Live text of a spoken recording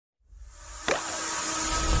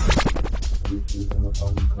This is our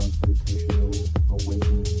Unconstitutional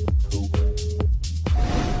Awakening program.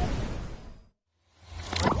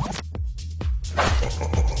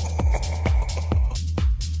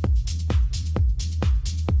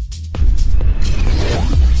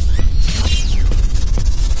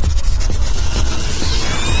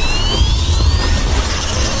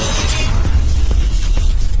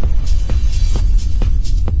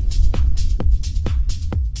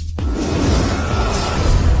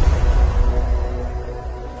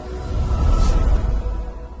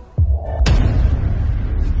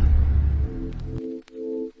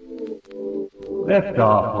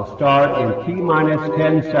 Liftoff will start in T-minus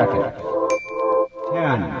 10 seconds.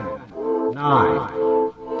 10,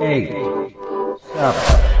 9, 8, 7,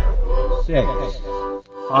 6,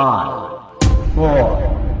 5,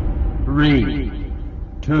 4, 3,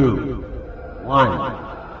 2,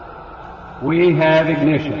 1. We have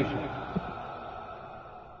ignition.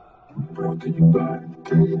 Brought to you by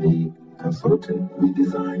KD Consulting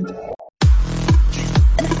Redesign.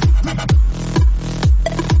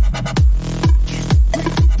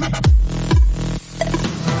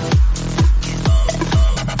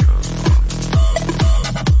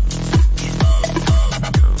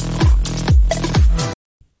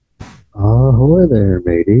 Ahoy there,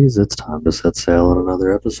 mateys. It's time to set sail on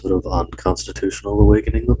another episode of Unconstitutional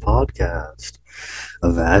Awakening, the podcast.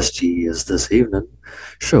 Avast ye is this evening.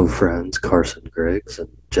 Show friends Carson Griggs and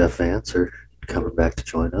Jeff Vance are coming back to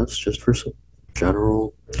join us just for some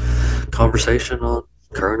general conversation on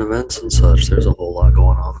current events and such. There's a whole lot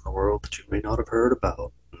going on in the world that you may not have heard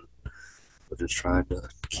about. We're just trying to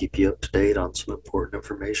keep you up to date on some important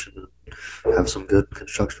information and have some good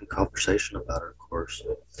constructive conversation about it, of course.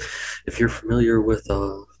 If you're familiar with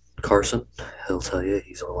Carson, he'll tell you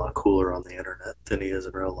he's a lot cooler on the internet than he is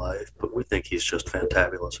in real life, but we think he's just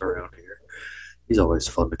fantabulous around here. He's always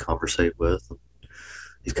fun to conversate with.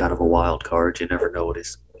 He's kind of a wild card. You never know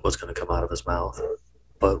what's going to come out of his mouth,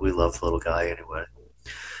 but we love the little guy anyway.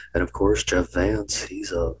 And of course, Jeff Vance,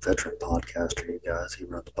 he's a veteran podcaster, you guys. He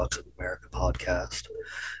runs Bucks of America podcast,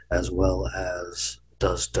 as well as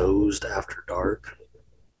does Dozed After Dark,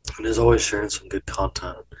 and is always sharing some good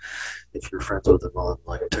content if you're friends with him on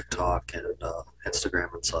like TikTok and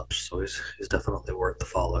Instagram and such. So he's definitely worth the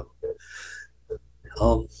follow.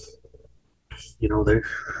 They're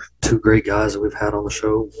two great guys that we've had on the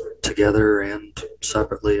show together and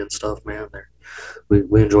separately and stuff, man.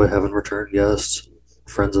 We enjoy having return guests,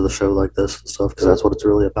 friends of the show like this and stuff, because that's what it's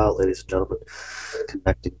really about, ladies and gentlemen.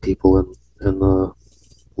 Connecting people in the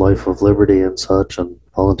life of liberty and such, and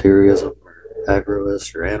volunteerism, or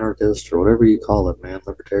agroists, or anarchists, or whatever you call it, man.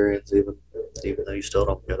 Libertarians, even though you still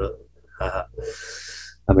don't get it.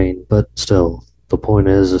 But still, the point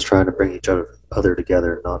is trying to bring each other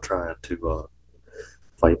together, not trying to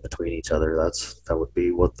fight between each other. That would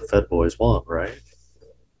be what the Fed boys want, right?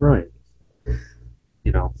 Right.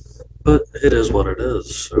 But it is what it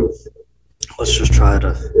is. So let's just try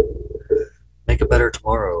to make a better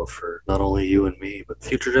tomorrow for not only you and me, but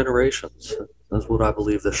future generations. That's what I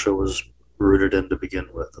believe this show was rooted in to begin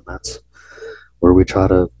with, and that's where we try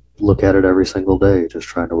to look at it every single day, just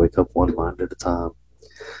trying to wake up one mind at a time.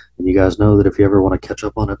 And you guys know that if you ever want to catch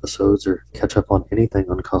up on episodes or catch up on anything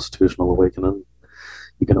on Constitutional Awakening,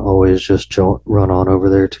 you can always just run on over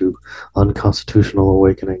there to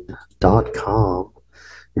unconstitutionalawakening.com.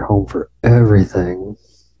 You're home for everything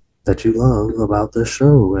that you love about this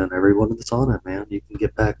show and everyone that's on it, man. You can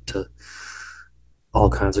get back to all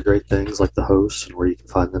kinds of great things like the hosts and where you can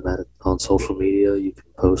find them on social media. You can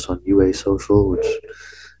post on UA Social, which is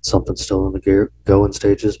something still in the going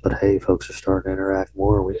stages, but hey, folks are starting to interact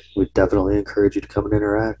more. We definitely encourage you to come and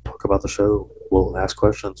interact, talk about the show. We'll ask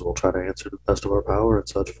questions. We'll try to answer to the best of our power and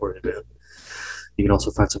such for you, man. You can also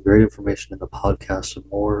find some great information in the podcast and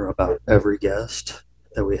more about every guest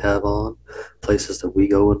that we have on, places that we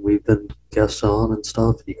go and we've been guests on and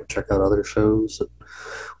stuff. You can check out other shows that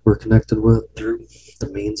we're connected with through the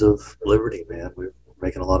means of liberty, man. We're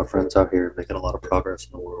making a lot of friends out here and making a lot of progress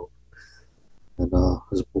in the world. And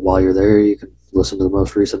while you're there, you can listen to the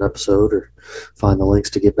most recent episode or find the links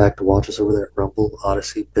to get back to watch us over there at Rumble,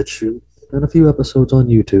 Odyssey, BitChute, and a few episodes on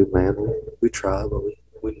YouTube, man. We try, but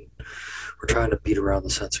we're trying to beat around the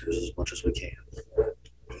censors as much as we can.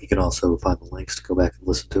 You can also find the links to go back and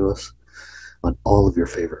listen to us on all of your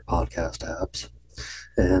favorite podcast apps.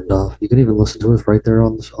 And you can even listen to us right there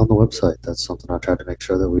on the website. That's something I tried to make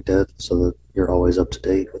sure that we did so that you're always up to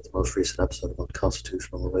date with the most recent episode of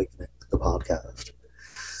Constitutional Awakening, the podcast.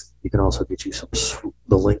 You can also get you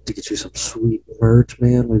the link to get you some sweet merch,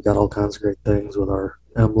 man. We've got all kinds of great things with our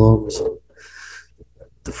emblems and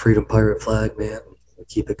the Freedom Pirate flag, man. We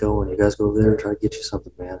keep it going. You guys go over there and try to get you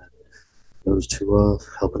something, man. And those to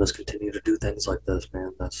helping us continue to do things like this,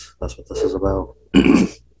 man. That's what this is about.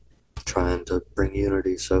 Trying to bring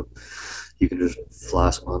unity, so you can just fly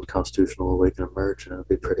some Unconstitutional Awakening merch, and it'll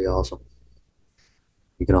be pretty awesome.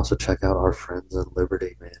 You can also check out our friends in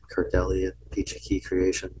Liberty, man. Kirk Elliott, Peachy Key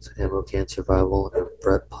Creations, Ammo Can Survival, and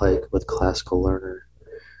Brett Pike with Classical Learner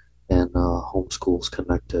and Homeschools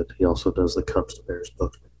Connected. He also does the Cubs to Bears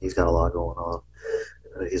book. He's got a lot going on.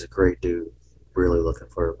 He's a great dude. Really looking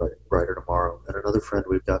for a brighter tomorrow. And another friend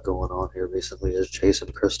we've got going on here recently is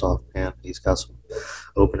Jason Christoph, man. He's got some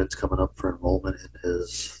openings coming up for enrollment in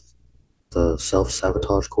the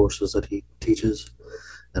self-sabotage courses that he teaches.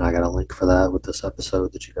 And I got a link for that with this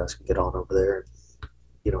episode that you guys can get on over there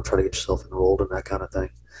and, try to get yourself enrolled in that kind of thing.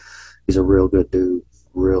 He's a real good dude,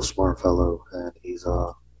 real smart fellow, and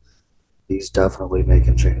he's definitely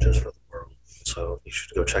making changes for the world. So you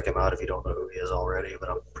should go check him out if you don't know who he is already, but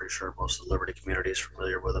I'm pretty sure most of the Liberty community is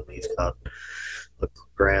familiar with him. He's got a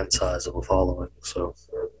grand size of a following. So,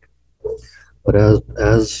 but as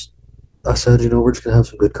I said, we're just going to have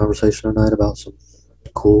some good conversation tonight about some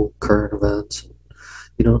cool current events.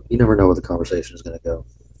 You never know where the conversation is going to go.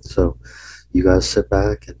 So you guys sit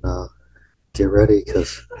back and get ready,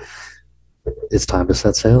 because it's time to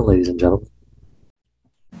set sail, ladies and gentlemen.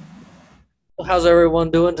 Well, how's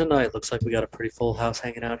everyone doing tonight? Looks like we got a pretty full house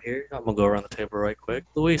hanging out here. I'm going to go around the table right quick.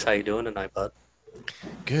 Luis, how you doing tonight, bud?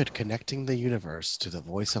 Good. Connecting the universe to the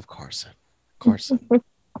voice of Carson.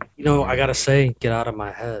 I got to say, get out of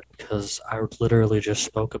my head, because I literally just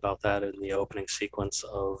spoke about that in the opening sequence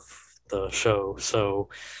of the show, so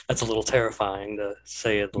that's a little terrifying to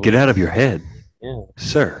say it. Get out of your head. Yeah.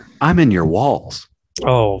 Sir, I'm in your walls.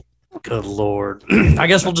 Oh, good Lord. I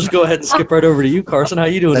guess we'll just go ahead and skip right over to you, Carson. How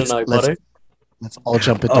you doing tonight, buddy? Let's all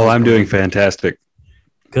jump into I'm doing fantastic.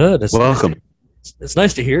 Good. Welcome. It's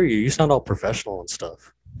nice to hear you. You sound all professional and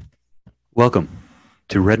stuff. Welcome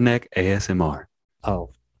to Redneck ASMR. Oh.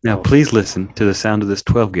 Now, please listen to the sound of this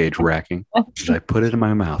 12-gauge racking as I put it in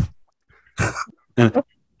my mouth.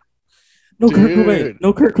 No Kurt Cobain.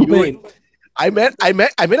 No Kurt Cobain. I met a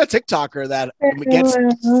TikToker that gets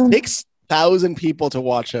 6,000 people to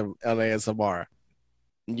watch him on ASMR.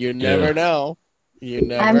 You never know. You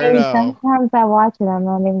never know. Sometimes I watch it. I'm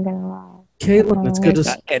not even gonna lie. Caitlin, it's good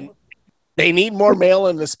to and they need more mail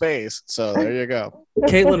in the space. So there you go.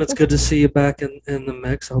 Caitlin, it's good to see you back in the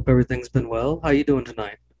mix. I hope everything's been well. How you doing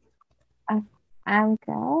tonight? I'm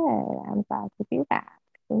good. I'm glad to be back.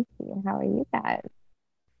 Thank you. How are you guys?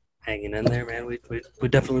 Hanging in there, man. We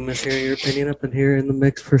definitely miss hearing your opinion up in here in the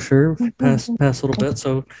mix for sure. Past a little bit.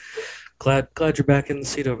 So glad you're back in the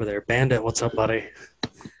seat over there. Bandit, what's up, buddy?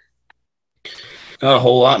 Not a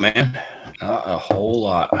whole lot, man. Not a whole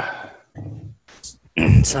lot.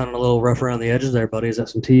 Sounding a little rough around the edges there, buddy. Is that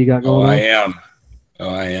some tea you got going on?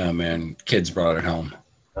 I am, man. Kids brought it home.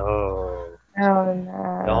 Oh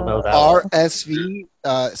no. Y'all know that. RSV,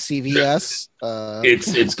 CVS.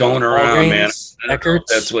 It's going around, man.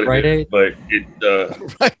 Eckert's, that's what Rite it is, Aid? but it.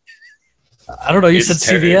 Right. I don't know. You said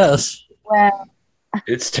CVS. Well,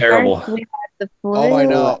 it's terrible. We had the flu. Oh, I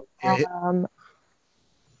know.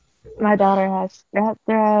 My daughter has strep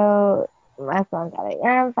throat. My son got an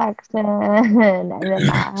ear infection. And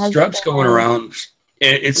then Strep's going around.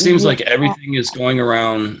 It seems like everything is going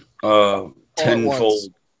around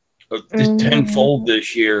tenfold. Tenfold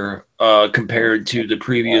this year compared to the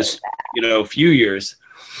previous, few years.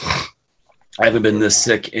 I haven't been this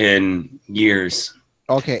sick in years.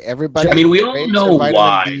 Okay, everybody. I mean, we all know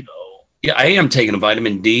why, though. Yeah, I am taking a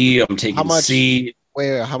vitamin D. I'm taking C.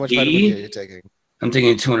 Wait, how much vitamin D are you taking? I'm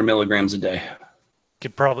taking 200 milligrams a day.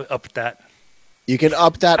 Could probably up that. You can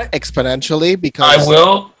up that exponentially because I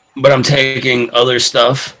will, but I'm taking other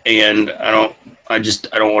stuff, and I don't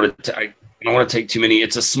want to take too many.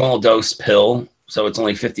 It's a small dose pill, so it's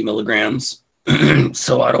only 50 milligrams.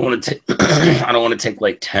 So I don't want to take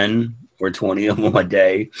like 10 or 20 of them a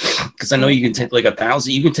day, because I know you can take like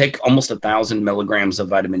 1,000. You can take almost 1,000 milligrams of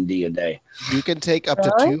vitamin D a day. You can take up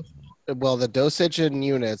to 2. Well, the dosage in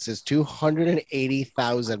units is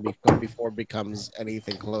 280,000 before it becomes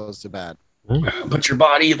anything close to bad. But your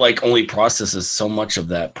body only processes so much of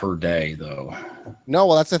that per day, though. No,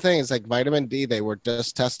 well, that's the thing. It's like vitamin D. They were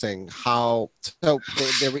just testing how. So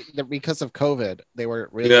they because of COVID, they were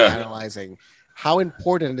really analyzing how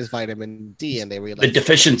important is vitamin D, and they realized the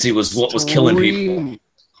deficiency was what was killing people.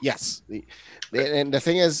 Yes. And the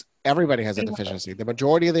thing is, everybody has a deficiency. The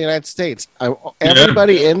majority of the United States,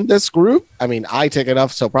 everybody in this group, I mean, I take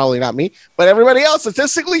enough, so probably not me, but everybody else,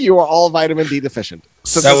 statistically, you are all vitamin D deficient.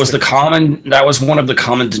 That was one of the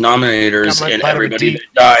common denominators in everybody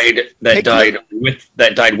that died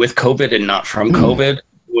with COVID and not from COVID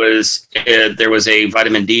was there was a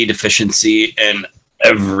vitamin D deficiency in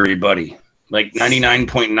everybody. Like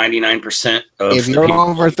 99.99% of if you're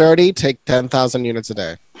over 30, take 10,000 units a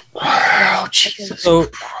day. Oh, Jesus.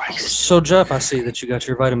 So Jeff, I see that you got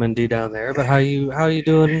your vitamin D down there, but how you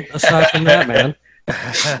doing aside from that, man?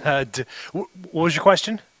 What was your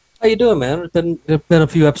question? How you doing, man? It's been a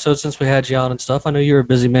few episodes since we had you on and stuff. I know you're a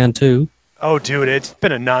busy man too. Oh, dude, it's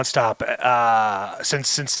been a nonstop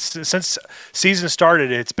since season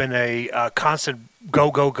started. It's been a constant go,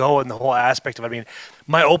 and the whole aspect of it. I mean,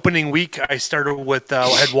 my opening week, I started with I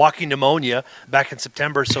had walking pneumonia back in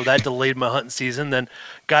September, so that delayed my hunting season. Then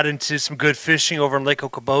got into some good fishing over in Lake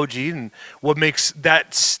Okoboji, and what makes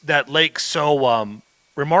that lake so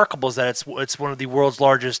remarkable is that it's one of the world's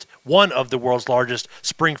largest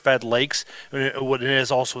spring-fed lakes. It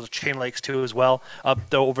is also the chain lakes too as well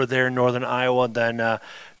up over there in northern Iowa. And then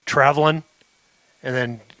traveling, and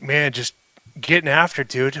then man, just getting after it,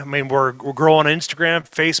 dude. I mean, we're growing on Instagram,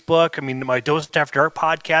 Facebook. I mean, my Dose After Dark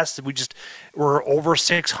podcast, we're over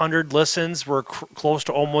 600 listens. We're close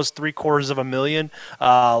to almost 750,000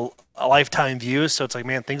 lifetime views. So it's like,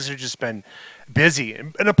 man, things have just been busy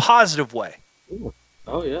in a positive way. Ooh.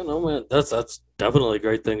 Oh yeah, no man, that's definitely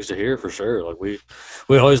great things to hear for sure. Like we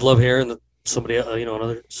always love hearing that somebody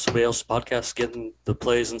else's podcast getting the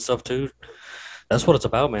plays and stuff too. That's what it's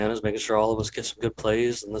about, man, is making sure all of us get some good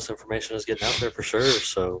plays and this information is getting out there for sure.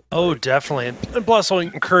 So definitely, and plus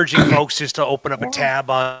encouraging folks just to open up a tab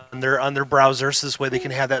on their browser so this way they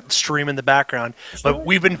can have that stream in the background. Sure. But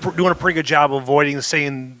we've been doing a pretty good job of avoiding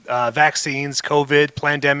saying vaccines, COVID,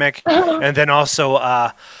 pandemic, and then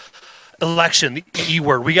also election, the E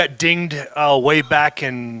word. We got dinged way back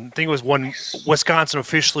in, I think it was when Wisconsin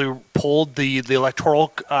officially pulled the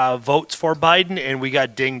electoral votes for Biden, and we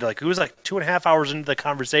got dinged. Like, it was like 2.5 hours into the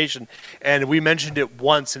conversation, and we mentioned it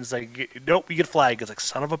once, and it's like, nope, you get flagged. It's like,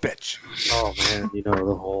 son of a bitch. Oh, man,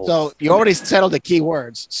 the whole... So you already settled the key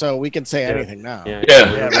words, so we can say anything now. Yeah,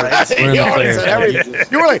 right. You already said everything.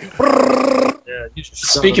 You were like...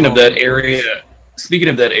 Speaking of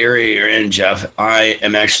that area you're in, Jeff, I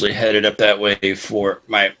am actually headed up that way for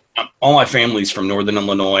all my family's from northern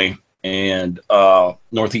Illinois and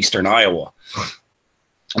northeastern Iowa.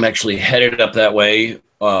 I'm actually headed up that way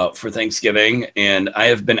for Thanksgiving, and I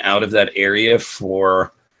have been out of that area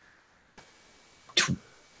for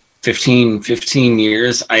 15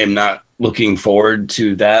 years. I am not looking forward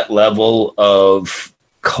to that level of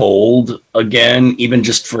cold again, even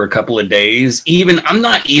just for a couple of days. I'm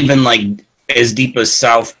not even like as deep as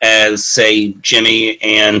south as, say, Jimmy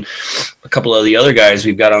and a couple of the other guys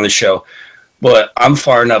we've got on the show. But I'm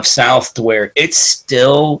far enough south to where it's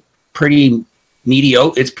still pretty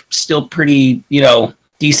mediocre. It's still pretty,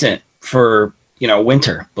 decent for,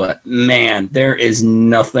 winter. But, man, there is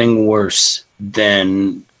nothing worse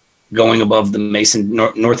than going above the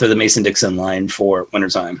north of the Mason-Dixon line for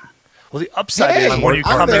wintertime. Well, the upside is when you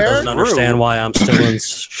come there, doesn't understand why I'm still in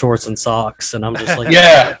shorts and socks, and I'm just like,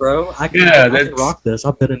 yeah, bro, I can rock this.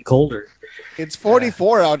 I've been in colder. It's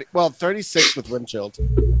 44 out. Well, 36 with wind chill.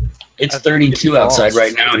 It's 32 outside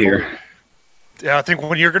right now here. Yeah, I think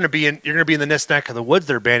when you're going to be in the neck of the woods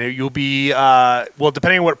there, Bandit, you'll be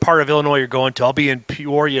depending on what part of Illinois you're going to. I'll be in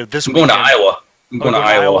Peoria this weekend. I'm going to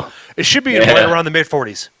Iowa. It should be right around the mid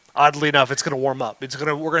 40s. Oddly enough, it's going to warm up. We're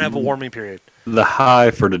going to have a warming period. The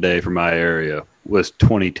high for today for my area was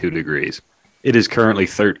 22 degrees. It is currently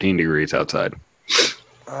 13 degrees outside.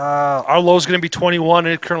 Our low is going to be 21,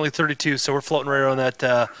 and it's currently 32, so we're floating right around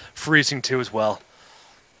that freezing too as well.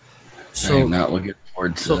 So, I am not looking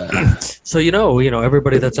forward to that. So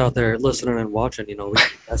everybody that's out there listening and watching,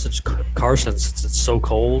 message Carson since it's so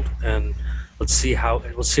cold, and let's see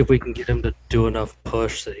if we can get him to do enough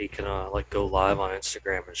push that he can go live on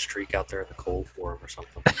Instagram and streak out there in the cold for him or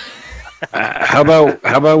something. How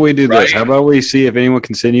about we do this? How about we see if anyone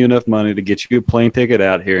can send you enough money to get you a plane ticket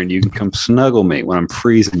out here and you can come snuggle me when I'm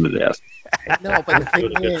freezing to death. No, but the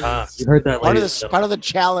thing is, you heard that part of the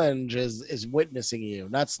challenge is witnessing you,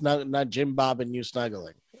 not Jim Bob and you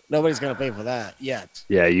snuggling. Nobody's gonna pay for that yet.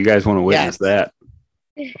 Yeah, you guys want to witness that?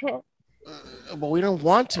 But we don't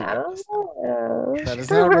want to. That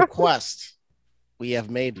is not a request we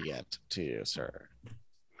have made yet to you, sir.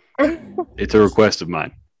 It's a request of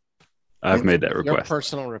mine. I've made that request. Your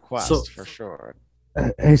personal request, for sure.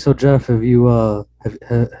 Hey, so Jeff, have you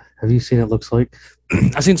seen It Looks Like?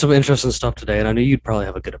 I've seen some interesting stuff today, and I knew you'd probably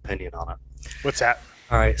have a good opinion on it. What's that?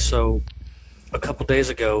 All right, so a couple days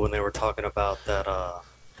ago, when they were talking about that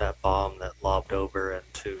bomb that lobbed over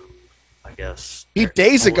into, I guess, 8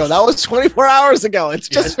 days ago. That was 24 hours ago. It's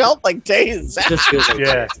just felt like days. it just feels like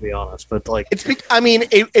Yeah. days, to be honest. But like, I mean,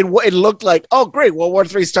 it looked like, oh, great, World War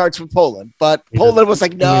III starts with Poland. But Yeah. Poland was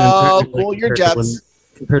like, no, I mean, cool your compared to jets.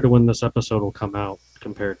 compared to when this episode will come out,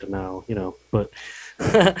 compared to now, but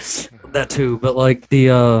that too. But like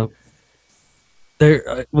there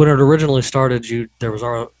when it originally started,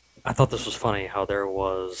 I thought this was funny how they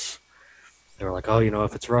were like, oh,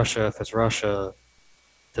 if it's Russia,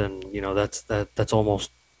 then that's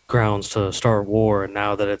almost grounds to start war. And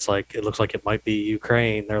now that it's like it looks like it might be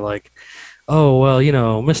Ukraine, they're like, oh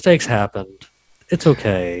well, mistakes happened. It's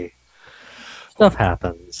okay. Stuff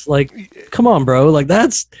happens. Like, come on, bro. Like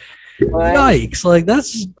that's yikes. Like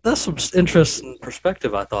that's some interesting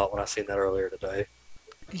perspective. I thought when I seen that earlier today.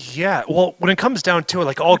 Yeah, well, when it comes down to it,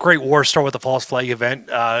 like all great wars start with a false flag event.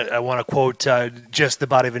 I want to quote just the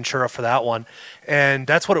Body Ventura for that one, and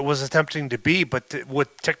that's what it was attempting to be. But with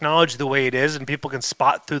technology the way it is, and people can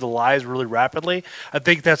spot through the lies really rapidly, I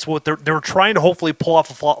think that's what they were trying to hopefully pull off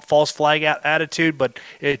a false flag attitude, but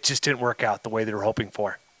it just didn't work out the way they were hoping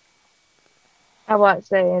for. I watched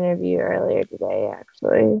that interview earlier today,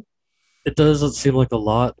 actually. it doesn't seem like a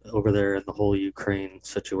lot over there in the whole Ukraine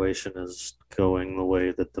situation is going the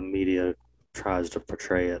way that the media tries to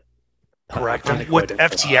portray it. Correct. I find And it with quite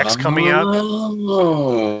interesting. FTX coming out,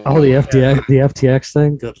 Oh, the FTX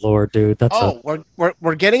thing. Good lord, dude, that's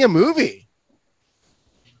We're getting a movie.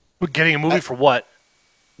 we're getting a movie for what?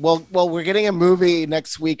 Well, we're getting a movie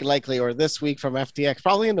next week, likely, or this week from FTX.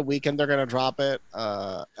 Probably in the weekend they're going to drop it.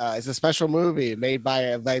 It's a special movie made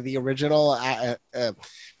by the original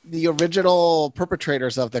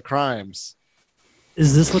perpetrators of the crimes.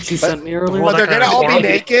 Is this what you sent me earlier? But they're going to all be Horrible.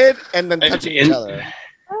 naked and then touching each other.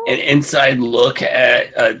 An inside look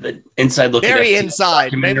at the inside look. Very at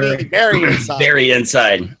inside, maybe very inside. Very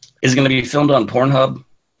inside is going to be filmed on Pornhub.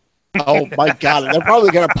 Oh my god, they're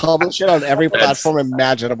probably going to publish it on every platform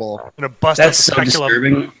imaginable. Gonna bust up That's the so speculum.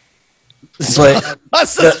 disturbing. But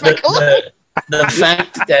What's the speculum? the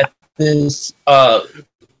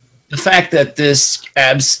fact that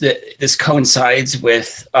this coincides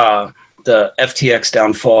with the FTX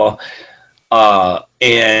downfall,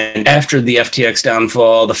 and after the FTX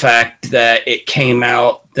downfall, the fact that it came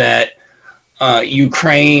out that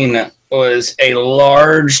Ukraine was a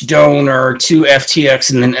large donor to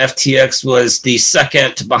FTX, and then FTX was the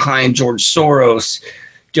second behind George Soros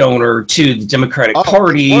donor to the Democratic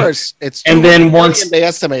Party. Of course. It's and then once they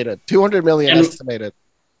estimated 200 million estimated.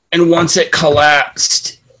 And once it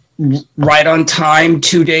collapsed, right on time,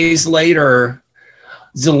 2 days later,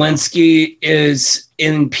 Zelensky is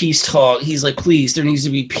in peace talk. He's like, please, there needs to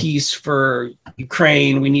be peace for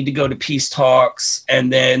Ukraine. We need to go to peace talks.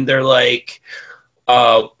 And then they're like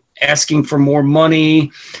asking for more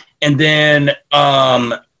money. And then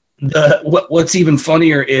what's even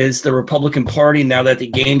funnier is the Republican Party, now that they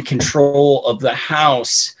gained control of the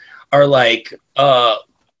House, are like,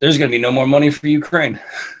 there's going to be no more money for Ukraine.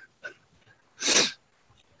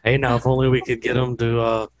 Hey, now if only we could get them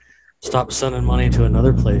to stop sending money to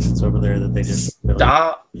another place that's over there that they just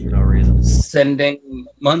Stop for no reason. sending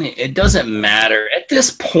money. It doesn't matter. At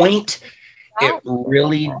this point, it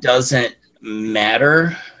really doesn't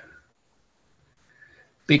matter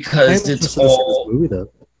because it's all movie though.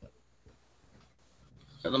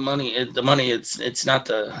 the money. It's not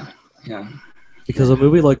the Because a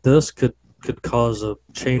movie like this could cause a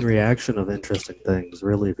chain reaction of interesting things,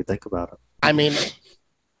 really, if you think about it. I mean,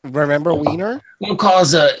 remember Weiner? We'll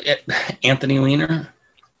cause Anthony Weiner.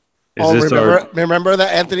 Remember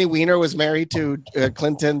that Anthony Weiner was married to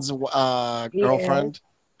Clinton's girlfriend?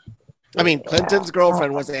 I mean, Clinton's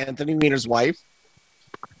girlfriend was Anthony Weiner's wife.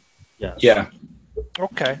 Yes. Yeah.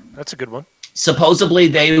 Okay, that's a good one. Supposedly,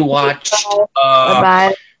 they watched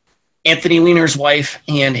Anthony Weiner's wife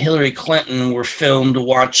and Hillary Clinton were filmed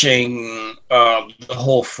watching the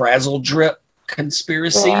whole Frazzle Drip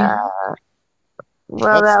conspiracy. Yeah.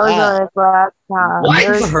 Well, that was on his laptop. What? It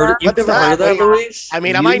was You've never heard of that, Luis? I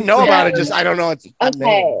mean, I might know about it, just I don't know it's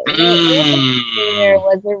okay. There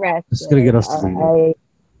was arrested. This is gonna get us to the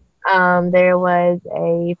there was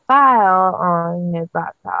a file on his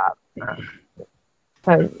laptop,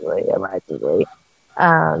 supposedly, allegedly,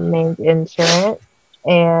 named insurance,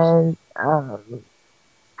 and the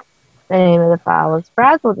name of the file was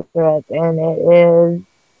Frazzle Drip, and it is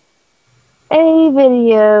a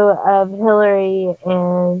video of Hillary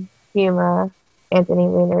and Huma, Anthony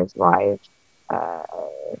Weiner's wife, uh,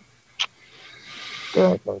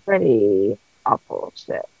 doing some pretty awful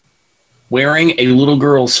shit. Wearing a little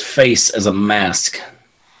girl's face as a mask.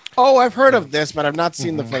 Oh, I've heard of this, but I've not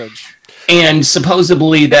seen the footage. And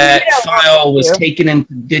supposedly that file was taken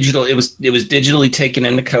into digital. It was digitally taken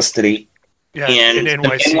into custody. Yeah, And in the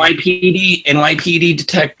NYC. NYPD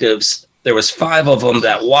detectives, there was 5 of them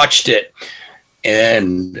that watched it,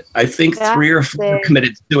 and I think 3 or 4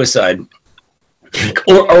 committed suicide,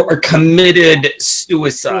 or committed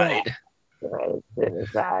suicide.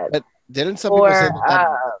 Suicide. But didn't some people say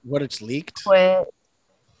that what it's leaked? Quit.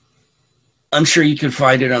 I'm sure you could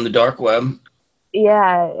find it on the dark web.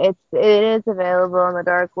 Yeah, it is available on the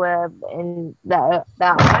dark web, and the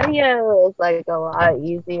audio is like a lot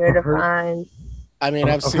easier to find. I mean,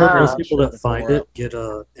 I've seen heard most people that find it get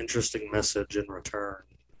an interesting message in return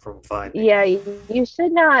from finding. Yeah, you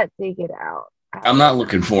should not dig it out. I'm not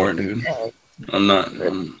looking for it, dude. I'm not.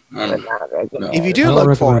 No. If you do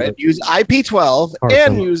look for it, use IP12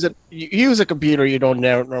 and use a computer you don't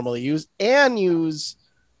normally use, and use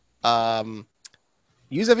a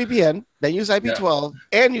VPN, then use IP12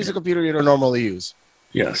 and use a computer you don't normally use.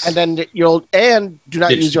 Yes. And then do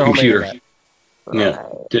not use your home internet. Yeah,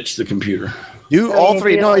 ditch the computer. Do all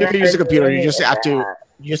 3. No, you can use a computer. You just have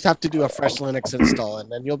to do a fresh Linux install,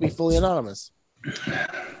 and then you'll be fully anonymous.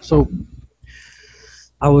 So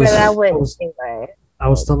I was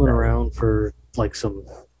thumbing around for like some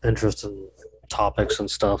interesting topics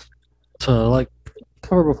and stuff to like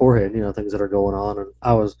cover beforehand, things that are going on, and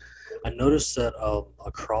I noticed that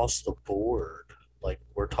across the board, like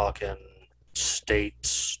we're talking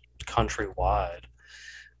states countrywide,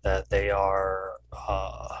 that they are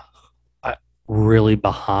really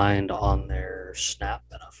behind on their SNAP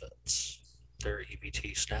benefits, their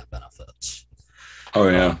EBT SNAP benefits. Oh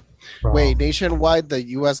yeah. Wait, nationwide, the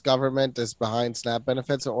U.S. government is behind SNAP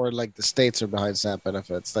benefits, or like the states are behind SNAP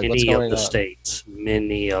benefits? Like what's going on?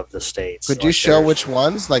 Many of the states. Could you show which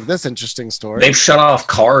ones? Like this interesting story. They've shut off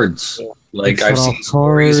cards. Like I've seen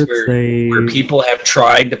stories where people have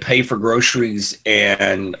tried to pay for groceries,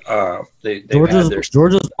 and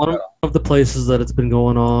Georgia's one of the places that it's been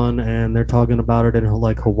going on, and they're talking about it in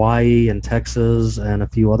like Hawaii and Texas and a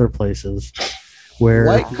few other places.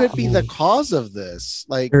 What could be the cause of this?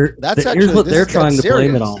 Like here's what they're trying to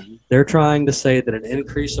blame it on. They're trying to say that an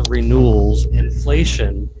increase of renewals,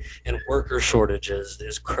 inflation, and worker shortages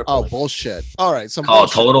is crippling. Oh, bullshit! All right,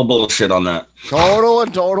 total bullshit on that.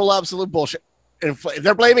 Total absolute bullshit.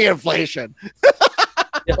 They're blaming inflation.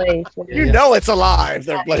 You know it's alive.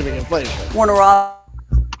 They're blaming inflation.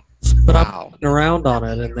 But I'm around on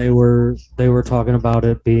it, and they were talking about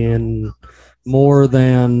it being more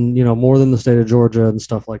than the state of Georgia and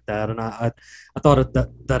stuff like that, and I thought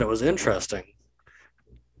that it was interesting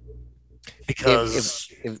because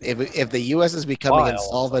if the U.S. is becoming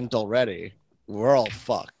insolvent already, we're all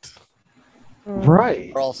fucked.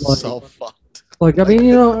 Right? We're all so fucked. Like I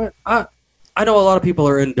mean, I know a lot of people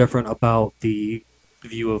are indifferent about the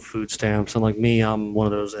view of food stamps, and like me, I'm one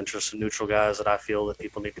of those interest and neutral guys that I feel that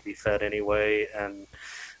people need to be fed anyway, and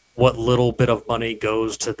what little bit of money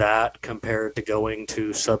goes to that compared to going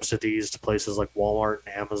to subsidies to places like Walmart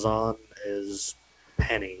and Amazon is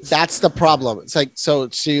pennies. That's the problem. It's like so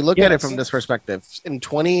you look at it from this perspective. In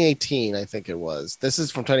 2018, I think it was. This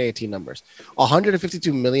is from 2018 numbers.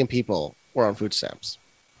 152 million people were on food stamps.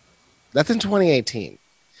 That's in 2018.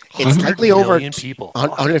 It's likely over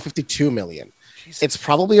 152 million. Jesus. It's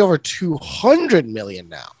probably over 200 million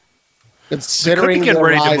now. Considering the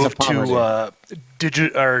rise of poverty.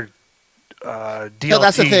 DLT. No,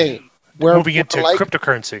 that's the thing. We're moving into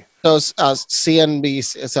cryptocurrency. So CNB,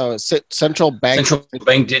 so central bank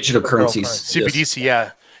digital currencies, CBDC,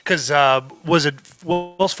 yeah. Because was it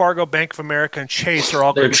Wells Fargo, Bank of America, and Chase are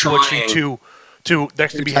all going to be switching to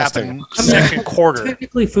next to be happening second quarter.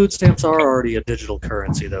 Technically, food stamps are already a digital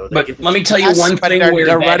currency, though. But let me tell you one thing.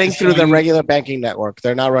 They're running through the regular banking network.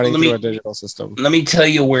 They're not running through a digital system. Let me tell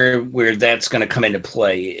you where that's going to come into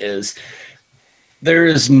play is there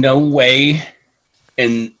is no way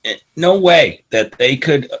that they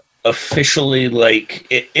could officially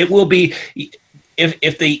it will be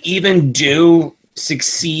if they even do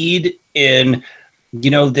succeed in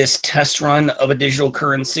this test run of a digital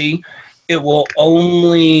currency. It will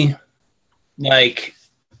only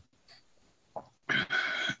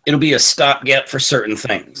it'll be a stopgap for certain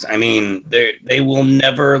things. I mean, they will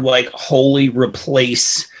never wholly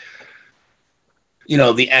replace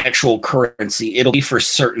the actual currency. It'll be for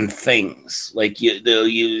certain things. They'll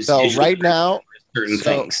use right now certain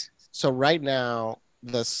things. So right now,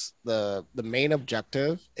 the main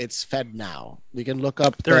objective, it's Fed Now. We can look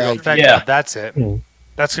up FedNow. That's it.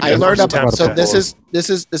 That's I learned about. So this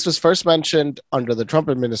this was first mentioned under the Trump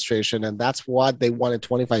administration, and that's why they wanted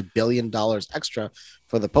 $25 billion extra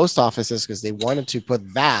for the post offices, because they wanted to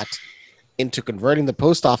put that into converting the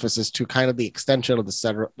post offices to kind of the extension of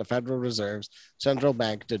the Federal Reserve's central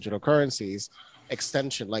bank digital currencies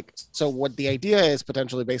extension. Like, so what the idea is,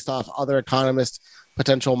 potentially based off other economists'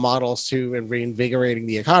 potential models to and reinvigorating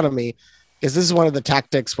the economy, is this is one of the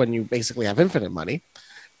tactics when you basically have infinite money,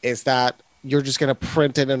 is that you're just going to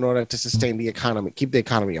print it in order to sustain the economy, keep the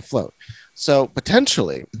economy afloat. So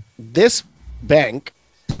potentially this bank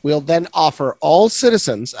will then offer all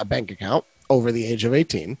citizens a bank account over the age of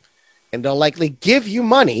 18, and they'll likely give you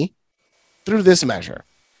money through this measure.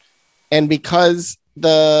 And because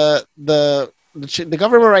the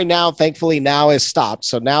government right now, thankfully now is stopped.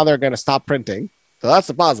 So now they're going to stop printing. So that's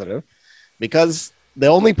the positive, because the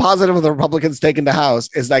only positive of the Republicans taking the House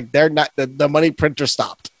is like they're not, the money printer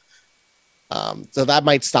stopped. So that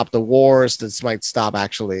might stop the wars. This might stop,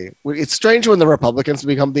 actually. It's strange when the Republicans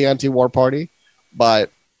become the anti-war party,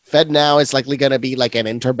 but Fed now is likely going to be like an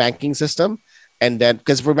interbanking system. And then,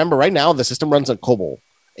 because remember, right now the system runs on COBOL,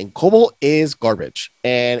 and COBOL is garbage,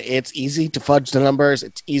 and it's easy to fudge the numbers.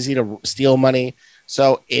 It's easy to steal money.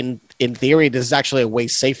 So in theory, this is actually a way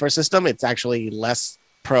safer system. It's actually less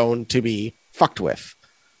prone to be fucked with.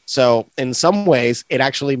 So in some ways, it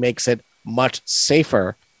actually makes it much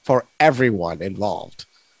safer for everyone involved,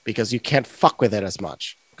 because you can't fuck with it as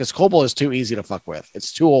much, because COBOL is too easy to fuck with.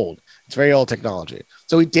 It's too old. It's very old technology.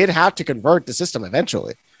 So we did have to convert the system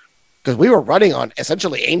eventually, because we were running on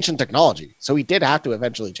essentially ancient technology. So we did have to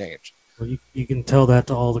eventually change. Well, you can tell that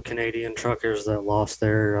to all the Canadian truckers that lost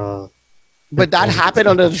their. But that happened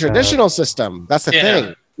under the traditional system. That's the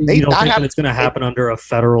thing. You don't think it's going to happen under a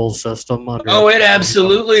federal system? It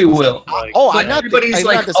absolutely will. Everybody's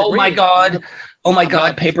like, oh my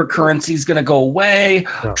God, paper currency is going to go away.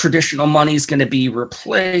 No. Traditional money is going to be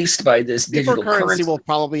replaced by this digital currency. Will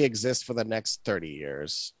probably exist for the next 30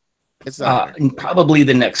 years. It's probably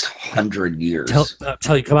the next 100 years.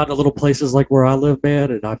 Tell you, come out to little places like where I live, man,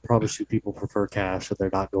 and I promise you people prefer cash, and they're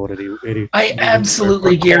not going to any I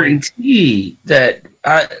absolutely guarantee that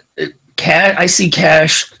I see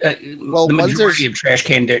cash. The majority of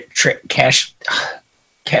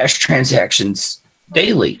cash transactions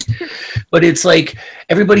daily, but it's like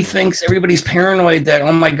everybody's paranoid that,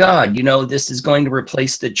 oh my God, this is going to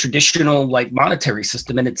replace the traditional like monetary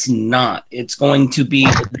system, and it's not. It's going to be,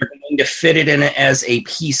 they're going to fit it in as a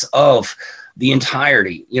piece of the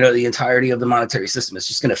entirety, the entirety of the monetary system. It's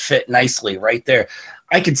just going to fit nicely right there.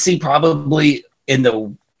 I could see probably in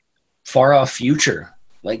the far off future,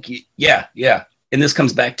 like, yeah. And this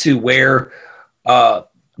comes back to where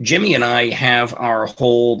Jimmy and I have our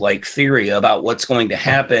whole like theory about what's going to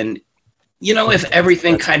happen. If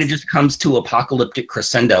everything kind of just comes to apocalyptic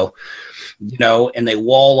crescendo, and they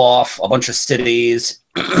wall off a bunch of cities,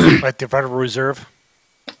 like the Federal Reserve.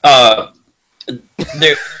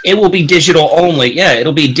 It will be digital only. Yeah,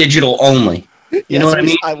 it'll be digital only. You know what I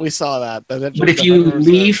mean? We saw that. But if you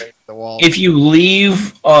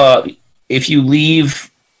leave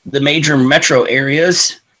the major metro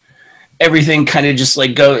areas, everything kind of just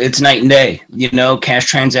like it's night and day, cash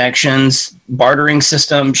transactions, bartering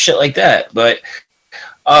system, shit like that. But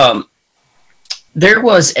there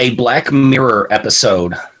was a Black Mirror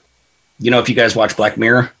episode. If you guys watch Black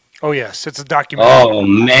Mirror. Oh yes, it's a documentary. Oh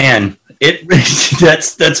man,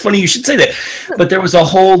 that's funny you should say that. But there was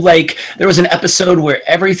an episode where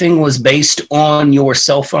everything was based on your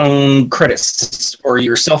cell phone credits or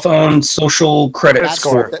your cell phone social credit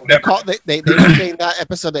score. They named that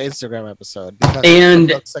episode the Instagram episode,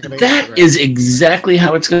 and that is exactly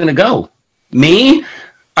how it's going to go. Me,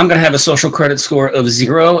 I'm going to have a social credit score of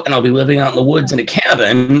 0, and I'll be living out in the woods in a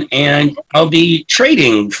cabin, and I'll be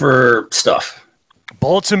trading for stuff.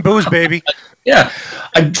 Bullets and booze, baby. Yeah,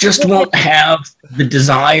 I just won't have the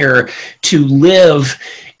desire to live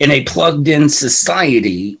in a plugged-in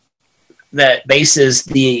society that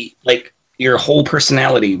bases your whole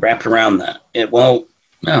personality wrapped around that. It won't.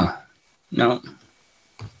 No.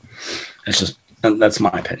 That's my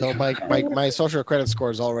opinion. So my social credit score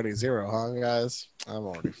is already 0, huh, guys? I'm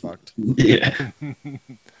already fucked. Yeah.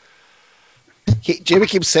 Jimmy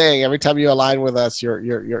keeps saying every time you align with us, you're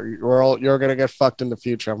gonna get fucked in the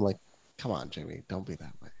future. I'm like, come on, Jimmy, don't be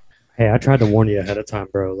that way. Hey, I tried to warn you ahead of time,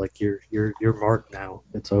 bro. Like you're marked now.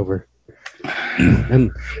 It's over.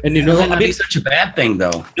 And that'd be such a bad thing,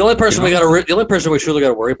 though. The only person we truly got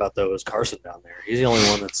to worry about though is Carson down there. He's the only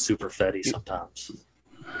one that's super fetty sometimes.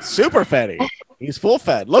 Super fetty. He's full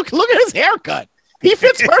fed. Look at his haircut. He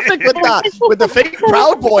fits perfect with the fake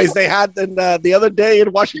Proud Boys they had in, the other day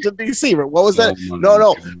in Washington D.C. What was that?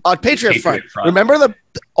 No, on Patriot Front. Remember the?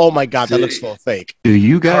 Oh my God, that looks so fake. Do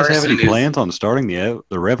you guys have Carson any plans on starting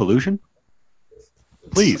the revolution?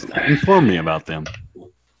 Please inform me about them.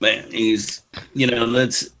 Man, he's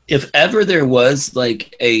that's if ever there was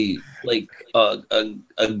like a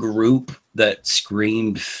group that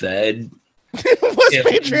screamed Fed, was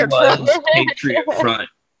Patriot Front. Patriot Front.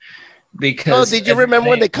 Because did you remember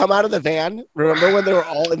when they come out of the van? Remember when they were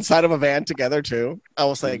all inside of a van together too? I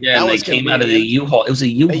was like, yeah, they came out of the U-Haul. It was a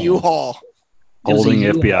U-Haul. A U-Haul. Holding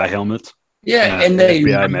FBI helmets. Yeah, and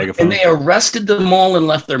they arrested them all and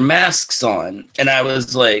left their masks on. And I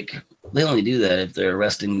was like, they only do that if they're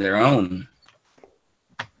arresting their own.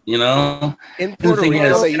 In Puerto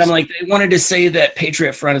Rico, and I'm like, they wanted to say that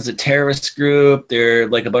Patriot Front is a terrorist group. They're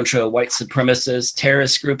like a bunch of white supremacist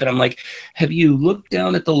terrorist group. And I'm like, have you looked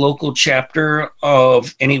down at the local chapter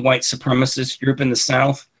of any white supremacist group in the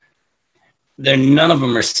South? None of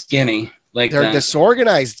them are skinny. Like they're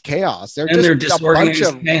disorganized chaos. They're just a bunch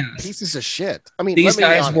of pieces of shit. I mean, these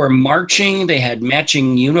guys were marching. They had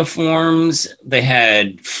matching uniforms. They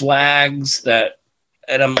had flags and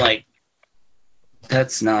I'm like,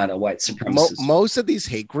 that's not a white supremacist. Most of these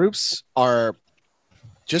hate groups are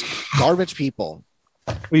just garbage people.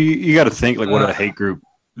 Well, you got to think like what a hate group.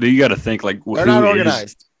 You got to think like they're not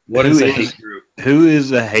organized. What is a hate group? Who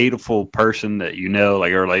is a hateful person that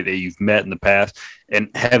or like that you've met in the past, and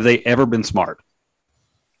have they ever been smart?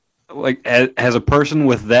 Like, as a person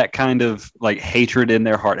with that kind of like hatred in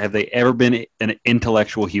their heart, have they ever been an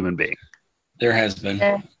intellectual human being? There has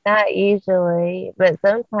been. Not usually, but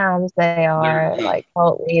sometimes they are like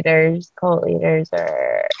cult leaders. Cult leaders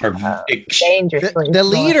are dangerously the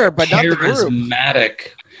leader, but not the group. Charismatic.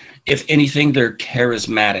 If anything, they're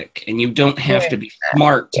charismatic, and you don't have to be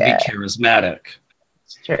smart to be charismatic.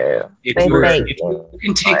 It's true. If you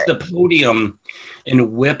can take the podium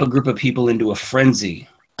and whip a group of people into a frenzy,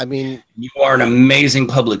 I mean, you are an amazing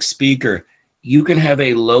public speaker. You can have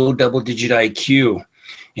a low double-digit IQ.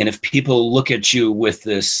 And if people look at you with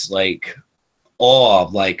this like awe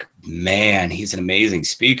of like, man, he's an amazing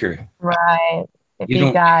speaker. Right. If you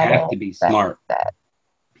don't have to be smart.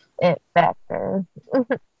 It factor.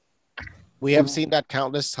 We have seen that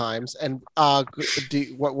countless times. And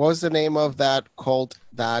what was the name of that cult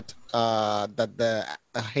that Haley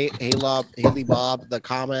Bob, the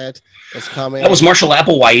comet is coming? That was Marshall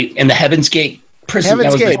Applewhite in the Heaven's Gate prison.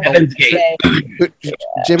 Heaven's Gate.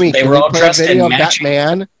 Jimmy, they were all dressed in matching. That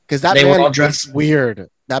man, because that man was weird.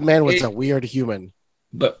 That man was a weird human.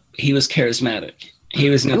 But he was charismatic. He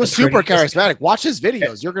was super charismatic. Watch his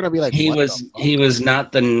videos. You're gonna be like, he was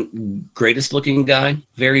not the greatest looking guy.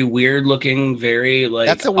 Very weird looking. Very like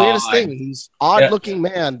that's the weirdest thing. He's odd looking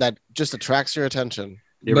man that just attracts your attention.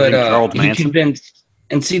 But he convinced.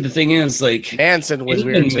 And see, the thing is, like Manson was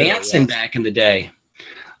weird too. Manson back in the day.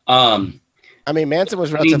 I mean, Manson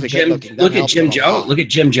was relatively good looking. Look at Jim Jones. Look at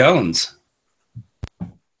Jim Jones.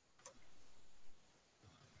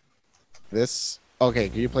 This. Okay,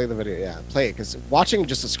 can you play the video? Yeah, play it, because watching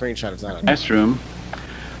just a screenshot is not enough. Classroom,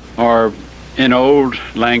 or in old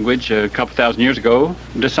language, a couple thousand years ago,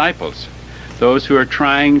 disciples. Those who are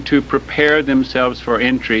trying to prepare themselves for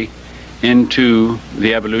entry into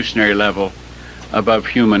the evolutionary level above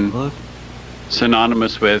human,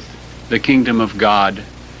 synonymous with the kingdom of God,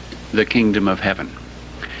 the kingdom of heaven.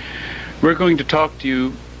 We're going to talk to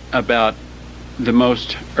you about the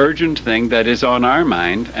most urgent thing that is on our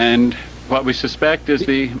mind, and what we suspect is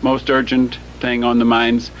the most urgent thing on the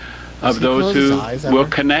minds of those who will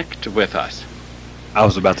connect with us. I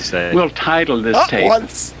was about to say. We'll title this tape.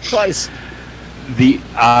 Once, twice. The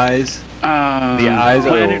eyes are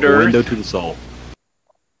a window to the soul.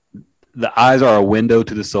 The eyes are a window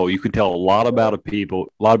to the soul. You can tell a lot about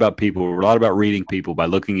people, a lot about reading people by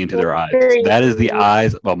looking into their eyes. That is the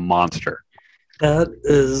eyes of a monster. That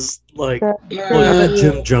is like, I bet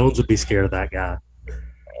Jim Jones would be scared of that guy.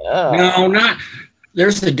 No, not.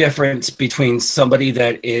 There's the difference between somebody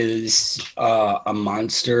that is a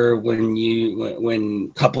monster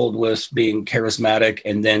when coupled with being charismatic,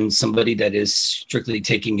 and then somebody that is strictly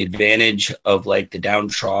taking advantage of like the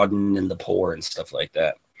downtrodden and the poor and stuff like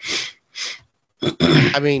that.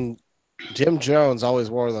 I mean, Jim Jones always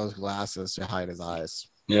wore those glasses to hide his eyes.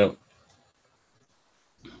 Yep.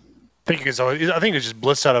 I think it's just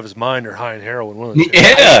blitzed out of his mind or high in heroin.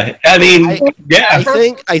 Yeah, I mean, I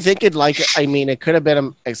think it could have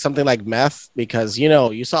been something like meth, because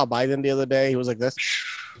you saw Biden the other day. He was like this.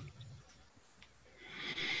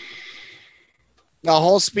 The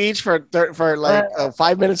whole speech for like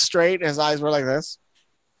 5 minutes straight, his eyes were like this.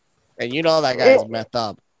 And you know that guy's messed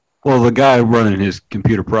up. Well, the guy running his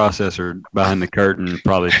computer processor behind the curtain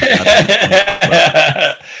probably.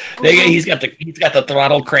 He's got the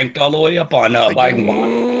throttle cranked all the way up on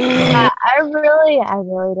Biden. I really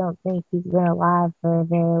don't think he's been alive for a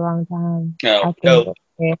very long time. No.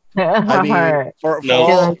 I mean,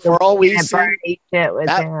 for all we see,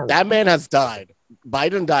 that man has died.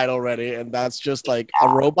 Biden died already, and that's just like a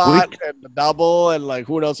robot and a double, and like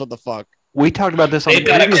who knows what the fuck. We talked about this on They've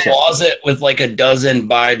got a closet with like a dozen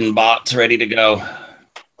Biden bots ready to go.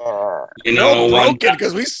 Broken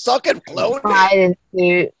because we suck at cloning. Biden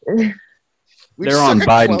suit. They're on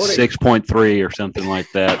Biden 6.3 or something like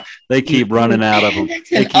that. They keep running out of them.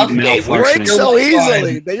 They keep malfunctioning. Break so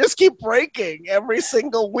easily. They just keep breaking every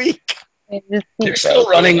single week. They're still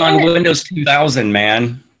running on Windows 2000,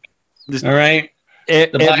 man. All right.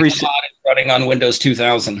 Every bot is running on Windows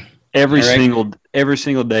 2000. Every single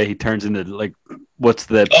day he turns into like what's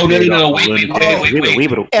that? Oh no! Wait. We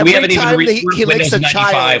haven't even reached Windows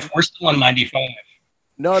 95. We're still on 95.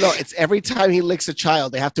 No, it's every time he licks a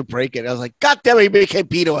child, they have to break it. I was like, God damn it, he became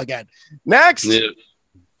pedo again. Next. Yeah.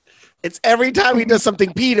 It's every time he does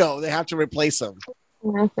something pedo, they have to replace him.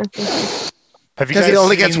 Have you guys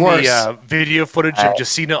seen the video footage of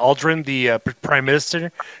Jacinda Ardern, the prime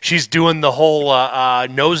minister? She's doing the whole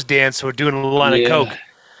nose dance with doing a line of coke.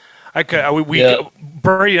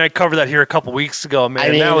 Brady and I covered that here a couple weeks ago, man. I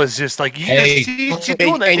mean, that was just like, she's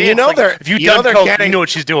doing that. And you know, if you've done coke, you know what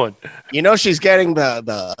she's doing. You know, she's getting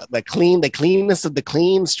the cleanest of the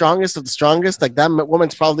clean, strongest of the strongest. Like that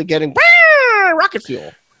woman's probably getting rocket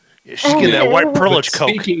fuel. Yeah, she's getting that white privilege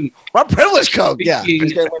coke. White privilege coke, yeah.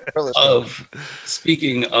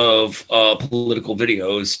 Speaking of political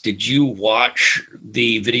videos, did you watch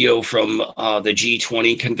the video from the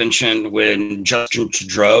G20 convention when Justin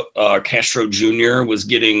Castro Jr. was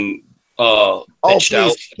getting bitched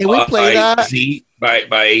out? Can we play that? We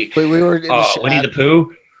were Winnie the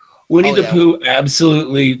Pooh. Winnie the Pooh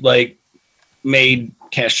absolutely made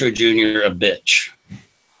Castro Jr. a bitch.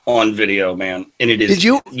 On video, man, and it is.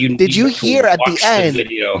 Did you hear at the end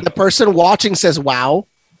the person watching says, "Wow"?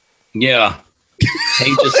 Yeah,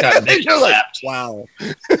 he just got slapped. Wow,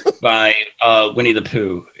 by Winnie the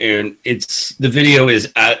Pooh, and the video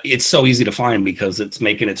is it's so easy to find because it's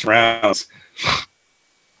making its rounds.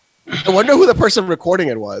 I wonder who the person recording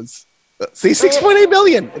it was. See, 6.8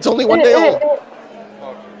 million. It's only 1 day old.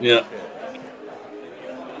 Yeah.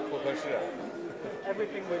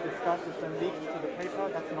 Everything we discuss is then leaked to the paper.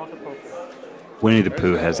 That's not appropriate. Winnie the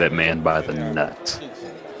Pooh has that man by the nuts.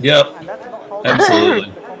 Yep.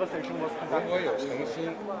 Absolutely.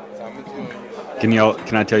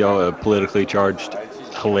 Can I tell y'all a politically charged,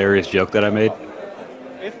 hilarious joke that I made?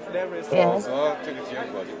 If there is sincerity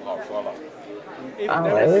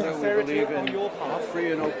on your part,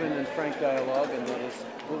 free and open and frank dialogue, and that is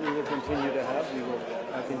what we will continue to have. We will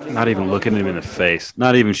continue. Not even looking him in the face.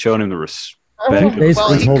 Not even showing him the respect.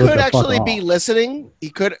 Well, he could actually be listening.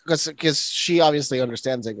 He could, because she obviously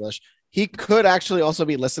understands English. He could actually also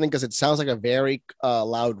be listening because it sounds like a very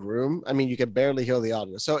loud room. I mean, you can barely hear the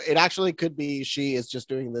audio. So it actually could be she is just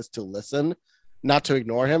doing this to listen, not to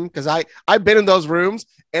ignore him. Because I've been in those rooms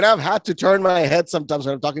and I've had to turn my head sometimes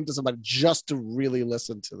when I'm talking to somebody just to really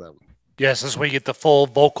listen to them. Yes, this way you get the full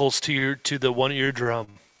vocals to the one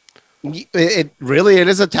eardrum. It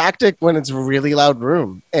is a tactic when it's a really loud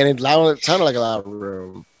room, and it sounded like a loud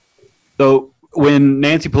room. So when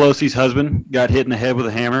Nancy Pelosi's husband got hit in the head with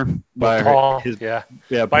a hammer by his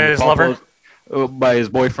lover, by his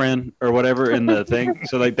boyfriend or whatever in the thing,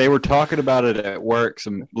 so they were talking about it at work.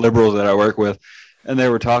 Some liberals that I work with, and they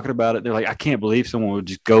were talking about it. They're like, I can't believe someone would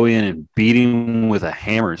just go in and beat him with a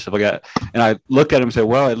hammer and stuff like that. And I looked at him and said,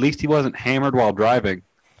 well, at least he wasn't hammered while driving.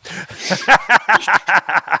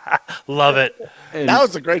 Love it. And that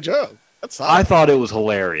was a great joke. I thought it was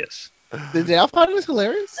hilarious. Did they not find it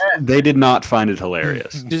hilarious? They did not find it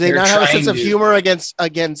hilarious. Do they not have a sense of humor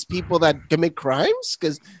against people that commit crimes?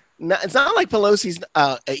 Because it's not like Pelosi's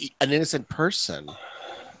an innocent person.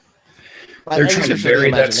 They're trying to bury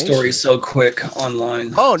that story so quick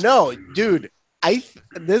online. Oh no, dude!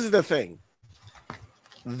 This is the thing.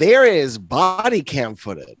 There is body cam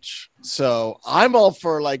footage. So I'm all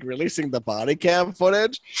for releasing the body cam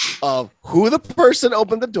footage of who the person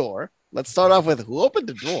opened the door. Let's start off with who opened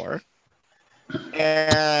the door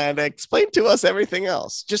and explain to us everything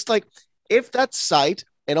else. Just if that site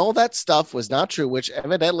and all that stuff was not true, which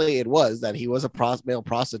evidently it was, that he was a male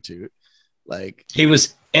prostitute. He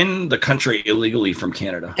was in the country illegally from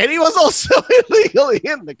Canada. And he was also illegally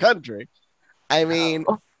in the country. I mean,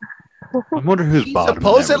 I wonder who's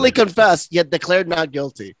supposedly confessed, yet declared not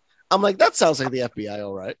guilty. I'm like, that sounds like the FBI,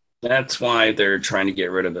 all right. That's why they're trying to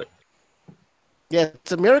get rid of it. Yeah,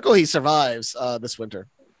 it's a miracle he survives this winter.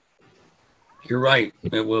 You're right.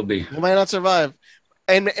 It will be. He might not survive.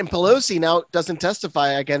 And Pelosi now doesn't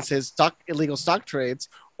testify against his illegal stock trades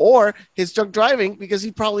or his drunk driving because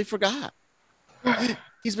he probably forgot.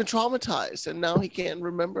 He's been traumatized and now he can't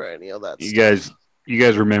remember any of that stuff. You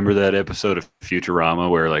guys remember that episode of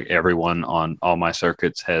Futurama where like everyone on all my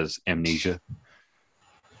circuits has amnesia?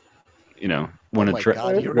 You know, when oh my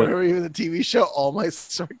God, you remember even the TV show All My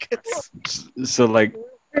Circuits? So like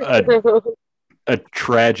a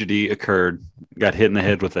tragedy occurred, got hit in the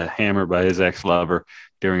head with a hammer by his ex-lover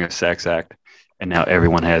during a sex act, and now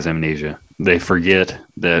everyone has amnesia. They forget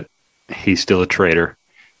that he's still a traitor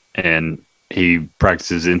and he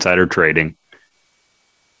practices insider trading.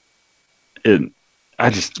 It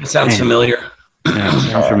sounds familiar. Yeah, it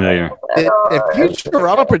sounds familiar. Did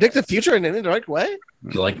Futurama predict the future in an indirect way?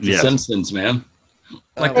 Like The Simpsons, man.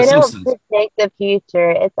 Like they The don't Simpsons. predict the future.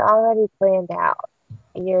 It's already planned out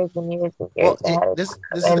years and years and years ahead. This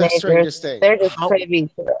is the strangest thing. They're just privy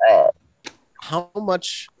to it. How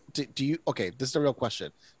much do you? Okay, this is the real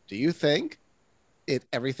question. Do you think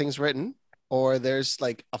everything's written, or there's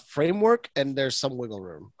like a framework and there's some wiggle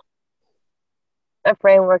room? A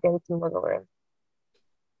framework and some wiggle room.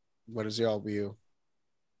 What is your view?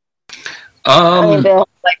 I mean, they have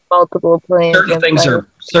like multiple plans.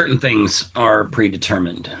 Certain things are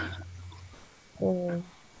predetermined.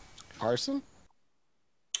 Carson?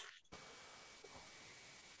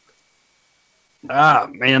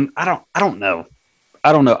 Man, I don't know.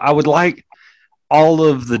 I would like all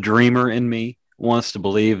of the dreamer in me wants to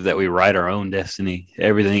believe that we write our own destiny.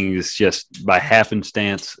 Everything is just by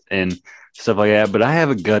happenstance and stuff like that. But I have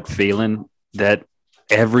a gut feeling that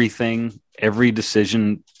every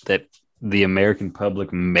decision that the American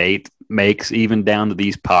public makes, even down to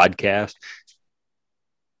these podcasts,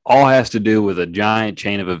 all has to do with a giant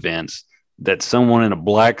chain of events that someone in a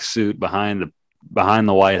black suit behind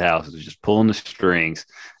the White House is just pulling the strings,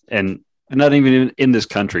 and not even in this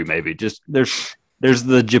country. Maybe just there's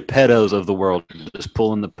the Geppettos of the world just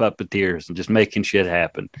pulling the puppeteers and just making shit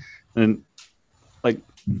happen. And like,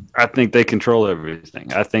 I think they control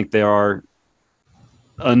everything. I think they are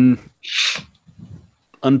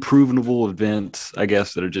unprovenable events, I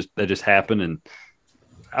guess, that just happen, and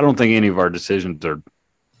I don't think any of our decisions are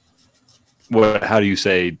how do you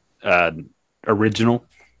say original.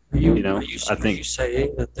 Are you think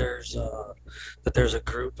saying that there's a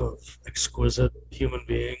group of exquisite human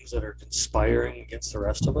beings that are conspiring against the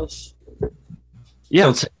rest of us? Yeah,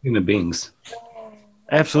 don't say human beings.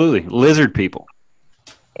 Absolutely, lizard people.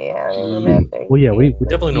 Yeah. Well, yeah, we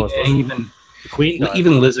definitely know. Even the Queen.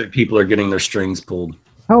 Even lizard people are getting their strings pulled.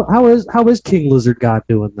 How is King Lizard God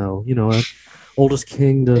doing though? You know, oldest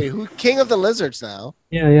king to. Hey, who's king of the lizards now?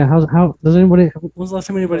 Yeah. How does anybody? When was the last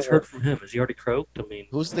time anybody's heard from him? Is he already croaked? I mean,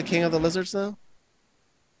 who's the king of the lizards now?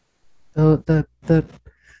 That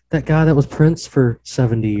guy that was Prince for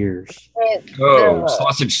 70 years. Oh,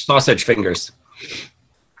 sausage fingers.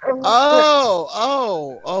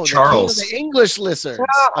 Oh, Charles. The English lizards.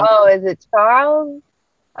 Is it Charles?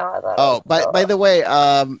 By the way,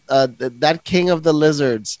 that king of the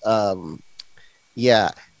lizards,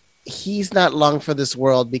 yeah, he's not long for this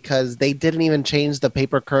world because they didn't even change the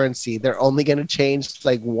paper currency. They're only going to change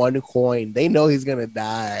like one coin. They know he's going to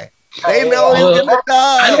die. They know he's going to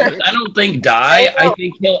die. I don't think die. I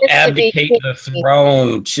think he'll abdicate the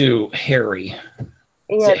throne to Harry.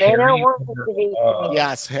 Yeah, they don't want him to be.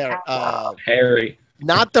 Yes, Harry.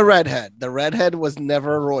 Not the redhead. The redhead was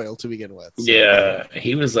never royal to begin with. So. Yeah,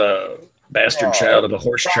 he was a bastard child of a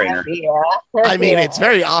horse trainer. Yeah. I mean, it's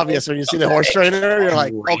very obvious when you see the horse trainer. You're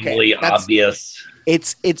like, really okay, obvious.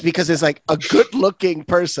 It's because it's like a good-looking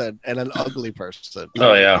person and an ugly person.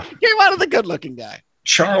 Oh yeah, came out of the good-looking guy.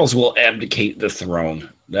 Charles will abdicate the throne.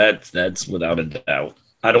 That's without a doubt.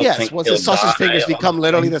 I don't think once his sausage fingers become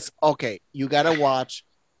literally this. Okay, you gotta watch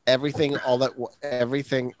everything all at once.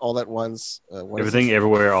 Everything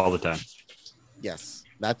everywhere all the time. Yes,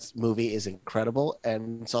 that movie is incredible,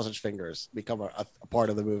 and sausage fingers become a part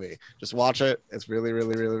of the movie. Just watch it; it's really,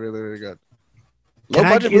 really, really, really, really good. Low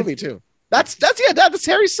budget movie too. That's That's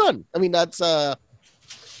Harry's son. I mean, that's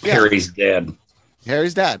Harry's dad.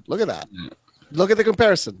 Harry's dad. Look at that. Look at the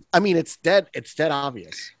comparison. I mean, it's dead. It's dead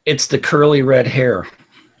obvious. It's the curly red hair.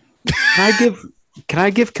 Can I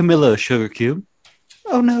give Camilla a sugar cube?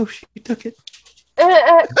 Oh no, she took it.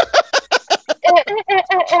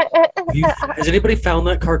 Has anybody found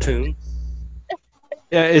that cartoon?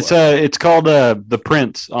 Yeah, it's called The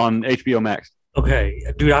Prince on HBO Max. Okay,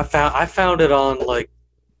 dude, I found it on like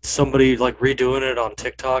somebody like redoing it on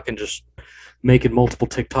TikTok and just making multiple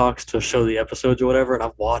TikToks to show the episodes or whatever, and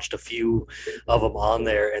I've watched a few of them on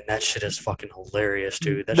there, and that shit is fucking hilarious,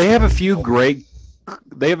 dude. They have a few great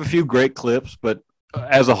clips, but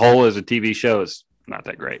as a whole, as a TV show, it's not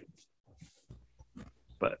that great.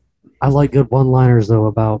 But I like good one-liners though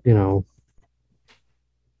about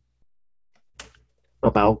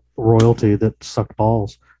about royalty that sucked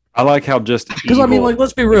balls. I like how just because I mean, like,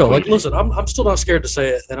 let's be real. Like, listen, I'm still not scared to say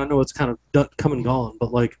it, and I know it's kind of come and gone,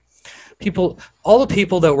 but like, all the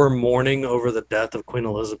people that were mourning over the death of Queen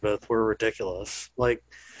Elizabeth were ridiculous. Like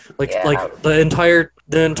the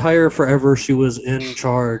entire forever she was in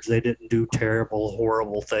charge, they didn't do terrible,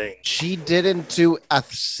 horrible things. She didn't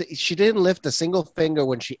lift a single finger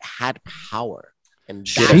when she had power. And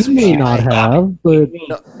she may not have, but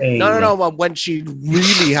no. But when she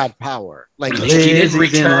really had power, like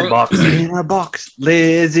Lizzie's in a box, in a box.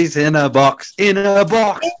 Lizzie's in a box, in a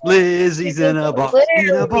box. Lizzie's in a box, in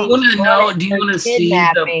a box. Do you want to see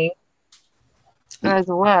the as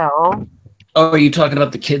well? Oh, are you talking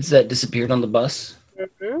about the kids that disappeared on the bus?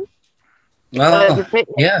 Mm-hmm. Oh,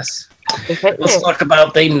 yes. Let's talk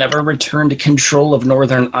about they never returned control of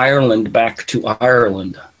Northern Ireland back to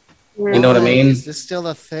Ireland. You know what I mean? Is this still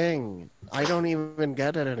a thing? I don't even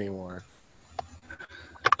get it anymore.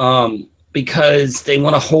 Because they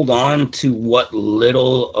want to hold on to what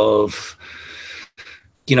little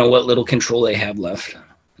control they have left.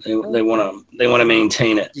 They want to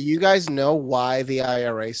maintain it. Do you guys know why the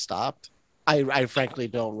IRA stopped? I frankly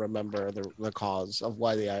don't remember the cause of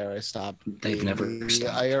why the IRA stopped. They've never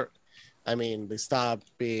stopped. They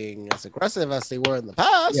stopped being as aggressive as they were in the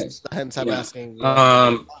past. Yes. Hence, I'm asking.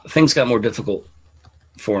 Things got more difficult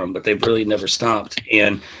for them, but they've really never stopped.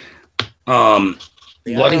 And the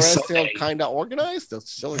IRA still kind of organized. They're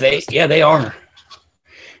still they are.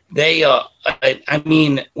 They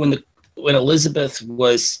when Elizabeth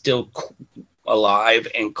was still alive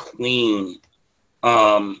and queen,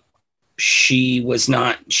 she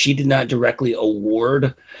did not directly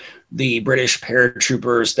award the British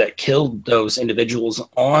paratroopers that killed those individuals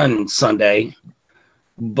on Sunday,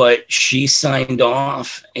 but she signed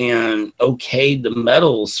off and okayed the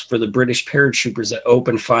medals for the British paratroopers that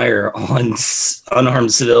opened fire on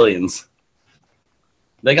unarmed civilians.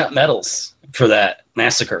 They got medals for that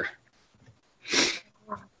massacre.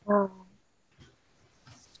 For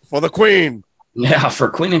the Queen. Yeah, for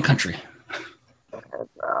Queen and country.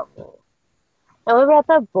 And what about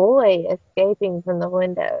the boy escaping from the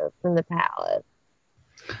window from the palace?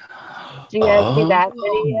 Do you guys see that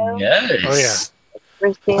video? Yes. Oh, yeah.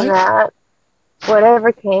 Ever seen that?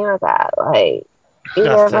 Whatever came of that? Like, you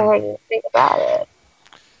never heard anything about it.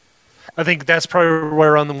 I think that's probably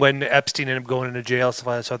where around when Epstein ended up going into jail.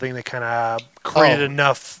 So I think they kind of created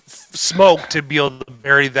enough smoke to be able to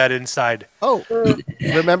bury that inside. Oh,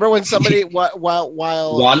 remember when somebody while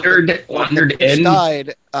wandered in,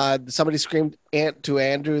 died? Somebody screamed to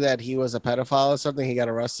Andrew that he was a pedophile or something. He got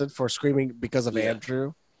arrested for screaming because of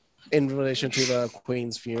Andrew in relation to the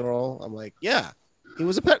Queen's funeral. I'm like, yeah.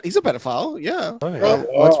 He's a pedophile, yeah. Oh, yeah.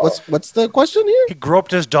 What's the question here? He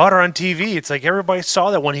groped his daughter on TV. It's like everybody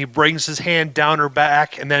saw that when he brings his hand down her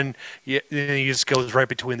back, and then he just goes right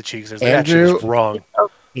between the cheeks. That shit is wrong.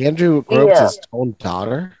 Andrew groped his own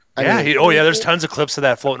daughter. There's tons of clips of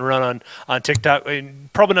that floating around on TikTok. I mean,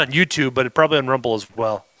 probably not on YouTube, but probably on Rumble as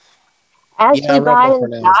well. Ashley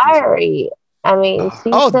Biden's diary. I mean,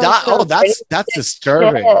 that's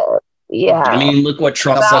disturbing. Yeah. I mean, look what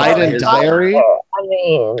Trump said about his diary. I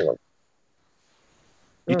mean,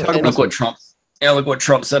 look what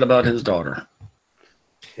Trump said about his daughter.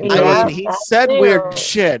 I mean, he said weird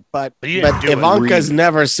shit, but Ivanka's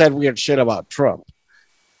never said weird shit about Trump.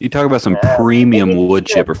 You talk about some premium wood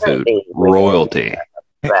chipper food, royalty.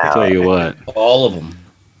 I'll tell you what, all of them.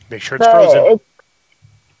 Make sure it's frozen.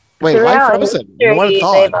 Wait, why frozen? You want it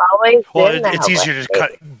thawed. Well, it's easier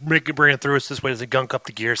to bring it through us this way. Does it gunk up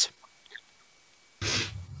the gears?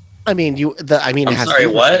 I mean, I'm sorry,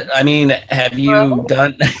 what? I mean, have you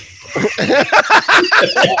done?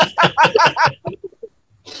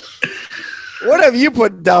 What have you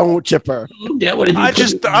put down, Chipper? Yeah, what did you I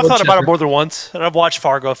thought about it more than once, and I've watched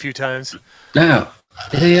Fargo a few times. Yeah.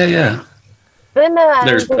 But no,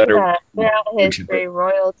 There's better. Throughout history,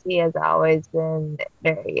 royalty has always been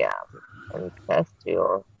very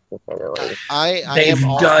incestual, to say the least. They've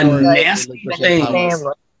done nasty things,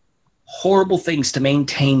 horrible things to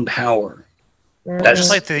maintain power. That's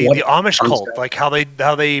just like the Amish cult, like how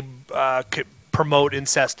they promote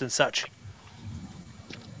incest and such.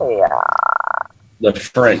 Yeah. The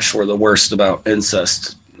French were the worst about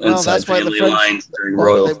incest inside family lines during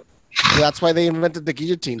royal. That's why they invented the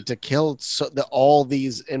guillotine to kill all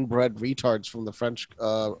these inbred retards from the French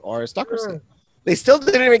aristocracy. They still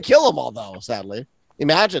didn't even kill them all, though. Sadly,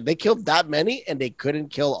 imagine they killed that many and they couldn't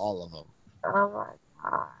kill all of them. Oh my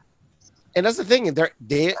god! And that's the thing. The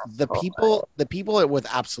people with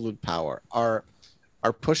absolute power are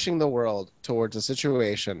pushing the world towards a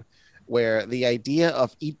situation where the idea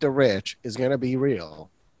of eat the rich is going to be real.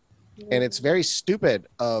 And it's very stupid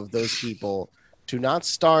of those people to not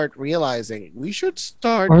start realizing we should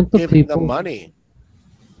start giving them money.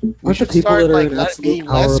 We should start being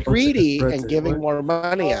less greedy and giving more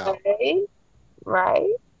money out. Right.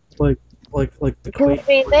 Like the queen.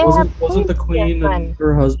 Wasn't the queen and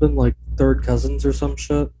her husband like third cousins or some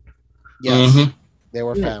shit? Yes. Mm-hmm. They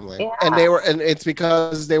were family, Yeah. and it's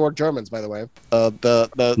because they were Germans, by the way.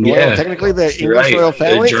 Technically, the English right. royal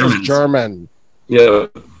family is Germans. German. Yeah.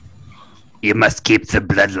 You must keep the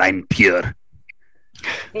bloodline pure.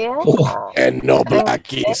 Yeah. And no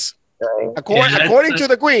blackies. According to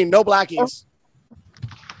the queen, no blackies.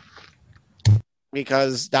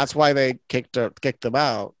 Because that's why they kicked him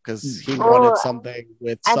out, because he wanted something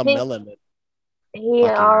with some melanin. He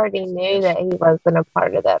already knew that he wasn't a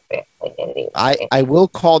part of that family anyway. I will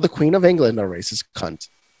call the Queen of England a racist cunt.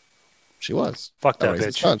 She was. Fuck a that racist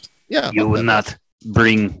bitch. Cunt. Yeah. You will not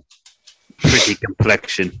bring pretty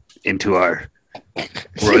complexion into our You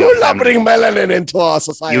will not bring melanin into our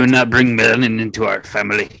society. You will not bring melanin into our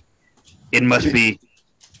family. It must be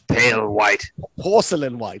pale white.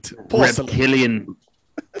 Porcelain white. Reptilian.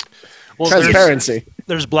 Well, transparency.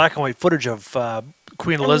 There's black and white footage of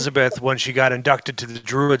Queen Elizabeth when she got inducted to the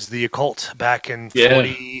Druids, the occult, back in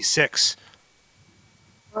 46.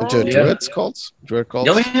 Druids cults? Druid cults?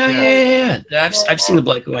 Oh, yeah. I've seen the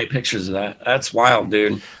black and white pictures of that. That's wild,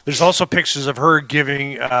 dude. There's also pictures of her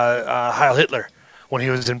giving Heil Hitler when he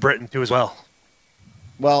was in Britain, too, as well.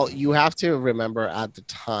 Well, you have to remember at the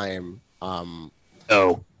time.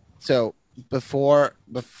 So before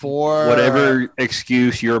whatever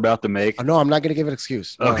excuse you're about to make. No, I'm not going to give an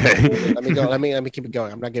excuse. No, okay. Let me go. Let me keep it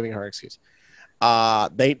going. I'm not giving her an excuse.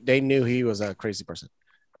 They knew he was a crazy person.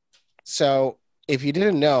 So if you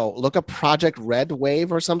didn't know, look up Project Red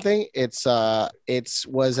Wave or something. The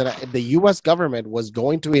U.S. government was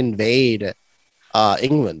going to invade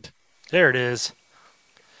England. There it is.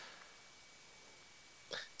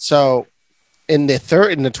 So in the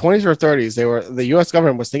 20s or 30s, the U.S.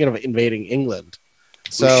 government was thinking of invading England.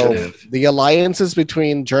 So the alliances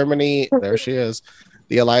between Germany, there she is.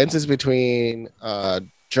 The alliances between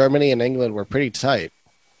Germany and England were pretty tight.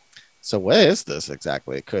 So what is this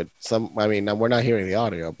exactly? We're not hearing the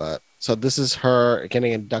audio, but so this is her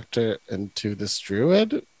getting inducted into this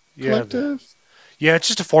Druid collective. Yeah, it's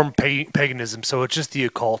just a form of paganism. So it's just the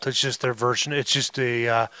occult. It's just their version. It's just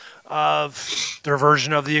their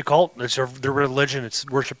version of the occult. It's their religion. It's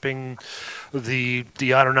worshiping the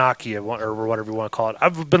Anunnaki or whatever you want to call it.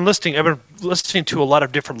 I've been listening to a lot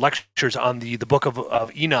of different lectures on the book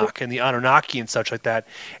of Enoch and the Anunnaki and such like that.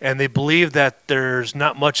 And they believe that there's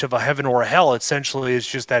not much of a heaven or a hell. Essentially, it's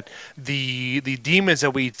just that the demons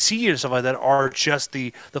that we see and stuff like that are just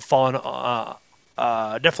the fallen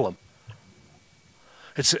Nephilim.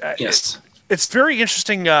 It's very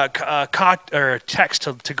interesting text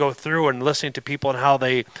to go through and listening to people and how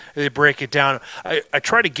they break it down. I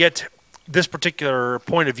try to get this particular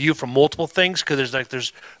point of view from multiple things because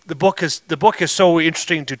the book is so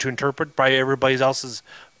interesting to interpret by everybody else's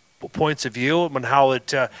points of view and how it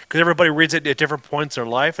because everybody reads it at different points in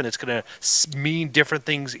their life and it's going to mean different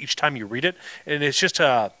things each time you read it, and it's just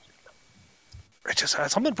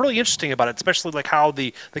something really interesting about it, especially like how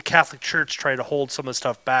the Catholic Church try to hold some of the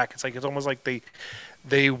stuff back. It's almost like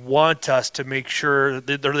they want us to make sure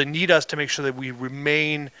they need us to make sure that we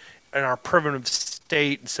remain in our primitive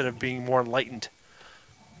state instead of being more enlightened.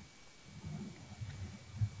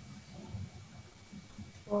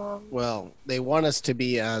 Well, they want us to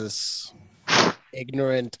be as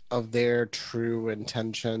ignorant of their true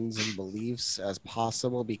intentions and beliefs as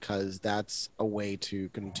possible because that's a way to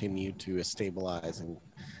continue to stabilize and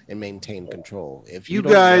maintain control. If you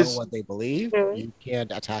don't know what they believe, you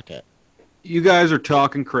can't attack it. You guys are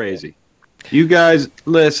talking crazy. You guys,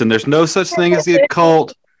 listen, there's no such thing as the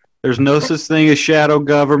occult. There's no such thing as shadow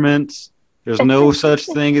governments. There's no such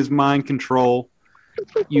thing as mind control.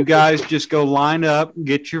 You guys just go line up,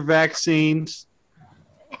 get your vaccines,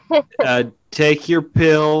 take your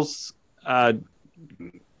pills,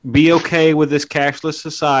 be okay with this cashless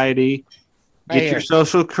society, get your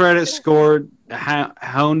social credit score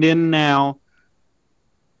honed in now,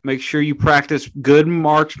 make sure you practice good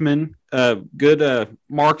marksman, good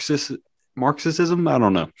Marxist Marxism? I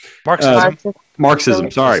don't know. Marxism.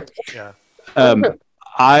 Marxism. Sorry. Yeah.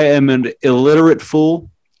 I am an illiterate fool,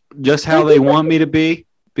 just how they want me to be,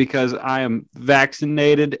 because I am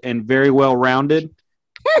vaccinated and very well rounded.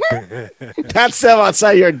 That's them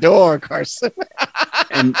outside your door, Carson.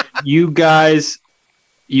 And you guys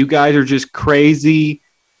are just crazy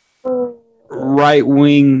right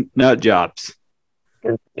wing nut jobs.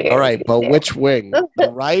 All right, but which wing?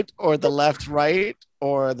 The right or the left right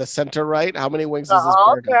or the center right? How many wings is this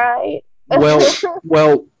bird have? Right.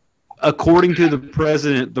 Well, according to the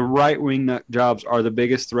president, the right wing nut jobs are the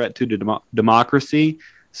biggest threat to democracy.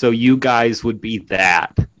 So you guys would be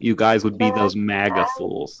that. You guys would be those MAGA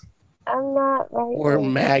fools. I'm not right. We're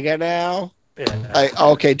MAGA now.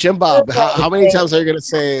 Okay, Jim Bob, how many times are you going to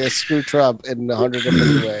say screw Trump in 100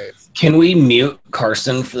 different ways? Can we mute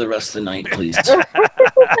Carson for the rest of the night, please? That's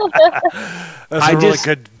a really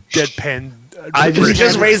good deadpan. You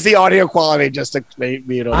just raised the audio quality just to make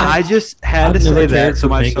me. I just had to say that so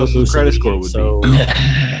my social credit score would be.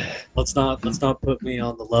 Let's not put me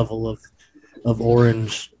on the level of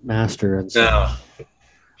Orange Master and stuff. No.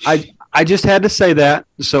 I just had to say that.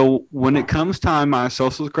 So when it comes time, my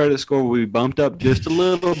social credit score will be bumped up just a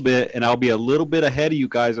little bit, and I'll be a little bit ahead of you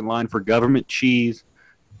guys in line for government cheese.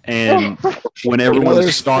 And when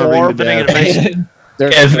everyone's starving to death,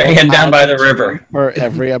 and down by the river for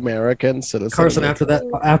every American citizen. Carson, after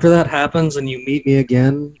that happens, and you meet me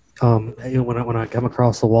again, when I come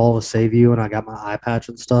across the wall to save you, and I got my eye patch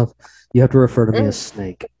and stuff, you have to refer to me as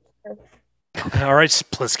Snake. All right,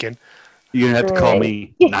 Pliskin. You're gonna have to call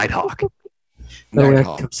me Nighthawk. That way I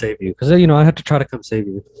can come save you, because I have to try to come save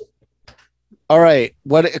you. All right,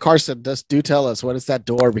 what Carson? Do tell us, what is that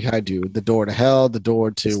door behind you? The door to hell, the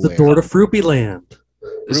door to the door to Fruity Land.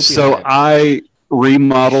 So I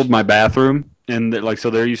remodeled my bathroom, and so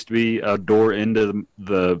there used to be a door into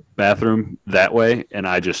the bathroom that way, and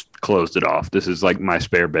I just closed it off. This is like my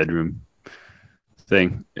spare bedroom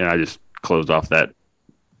thing, and I just closed off that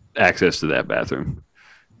access to that bathroom.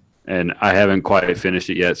 And I haven't quite finished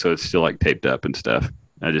it yet, so it's still like taped up and stuff.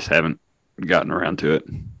 I just haven't gotten around to it.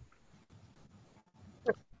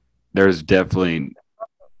 There's definitely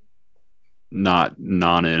not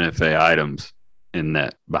non-NFA items in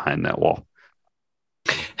that behind that wall.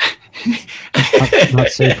 Not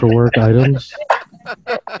safe for work items.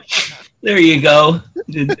 There you go.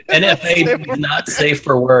 NFA is not safe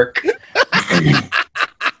for work.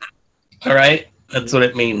 All right. That's what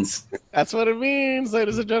it means. That's what it means,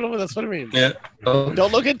 ladies and gentlemen. That's what it means. Yeah.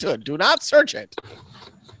 Don't look into it. Do not search it.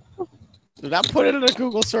 Do not put it in a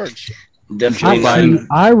Google search. Definitely.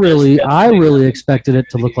 I really expected it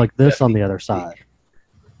to look like this on the other side.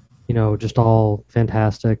 Just all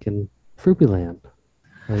fantastic and Fruity Land.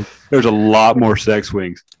 There's a lot more sex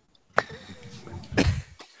wings. Make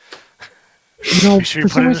sure you for some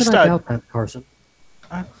put it in a reason, I stud. doubt that, Carson.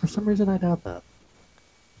 For some reason, I doubt that.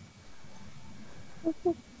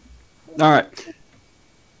 All right.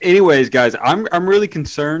 Anyways, guys, I'm really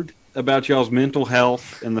concerned about y'all's mental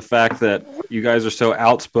health and the fact that you guys are so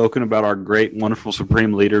outspoken about our great, wonderful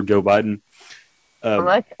Supreme Leader, Joe Biden. Oh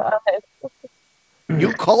my God.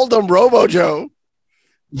 You called him Robo Joe.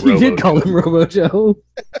 You did call him Robo Joe.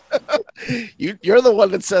 You're the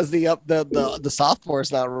one that says the sophomore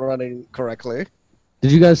is not running correctly.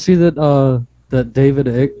 Did you guys see that that David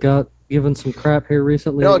Icke got given some crap here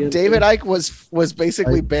recently? No, David Icke was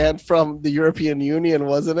basically banned from the European Union,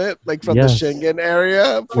 wasn't it? Like from the Schengen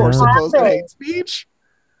area for supposed hate speech.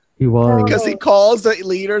 He was. Because he calls the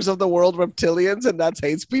leaders of the world reptilians, and that's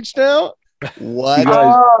hate speech now? What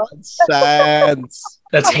nonsense.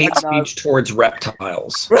 That's hate speech towards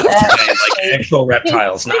reptiles. Like actual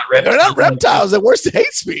reptiles, not reptiles. They're not reptiles. Where's the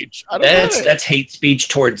hate speech? That's hate speech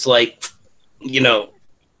towards reptiles.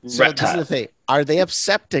 So this is the thing. Are they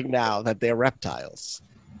accepting now that they're reptiles?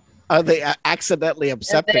 Are they accidentally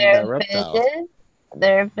accepting they're reptiles?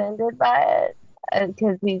 They're offended by it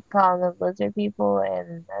because he's calling them lizard people,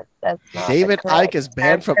 and that's not David Icke is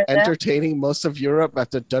banned from entertaining most of Europe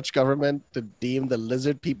after Dutch government to deem the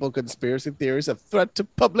lizard people conspiracy theories a threat to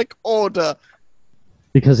public order.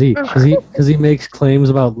 Because he makes claims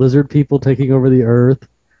about lizard people taking over the earth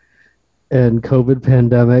and COVID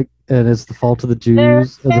pandemic, and it's the fault of the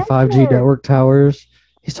Jews and the 5G network towers.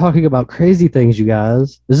 He's talking about crazy things, you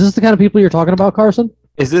guys. Is this the kind of people you're talking about, Carson?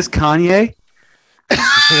 Is this Kanye?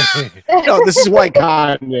 No, this is white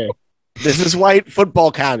Kanye. This is white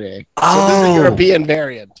football Kanye. So this is the European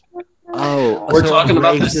variant. Oh, we're talking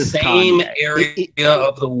about the same area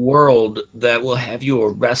of the world that will have you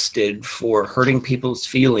arrested for hurting people's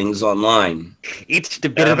feelings online. It's the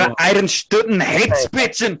bit of an Iron Student hate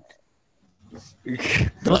speech.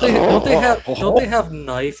 Don't they have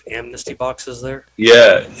knife amnesty boxes there?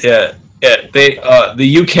 Yeah. They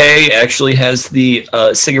the UK actually has the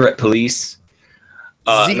cigarette police.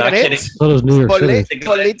 Not kidding. So does New York City.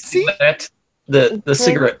 The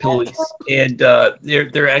cigarette police, and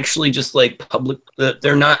they're actually just like public.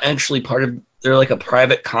 They're not actually part of. They're like a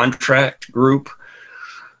private contract group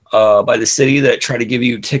by the city that try to give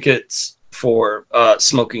you tickets for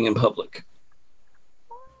smoking in public.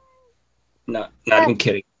 Not even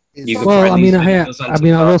kidding. You can Well, find I these mean, videos on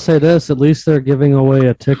I will say this: at least they're giving away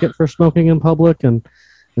a ticket for smoking in public, and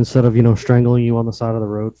instead of strangling you on the side of the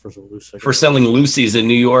road for some loose cigarettes. for selling Lucy's in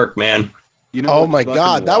New York, man. You know, Oh what's my fucking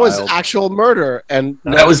God, that was wild? actual murder, and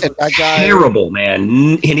That was and that guy. terrible, man.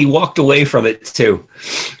 And he walked away from it too.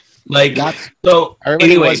 Like That's- so.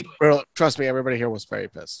 Everybody Anyway, trust me, everybody here was very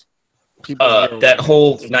pissed. People here that were-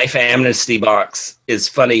 whole knife amnesty box is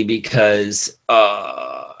funny because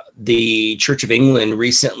the Church of England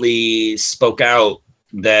recently spoke out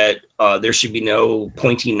that there should be no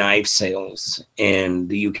pointy knife sales in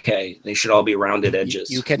the UK. They should all be rounded edges.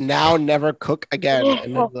 You can now never cook again in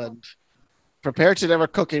England. Prepare to never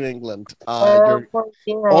cook in England. Only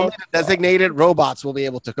the designated robots will be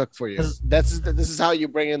able to cook for you. This is how you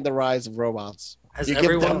bring in the rise of robots. You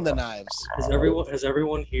give them the knives. Has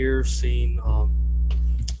everyone here seen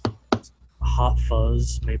Hot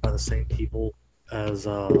Fuzz made by the same people as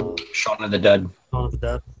Shaun of the Dead? Shaun of the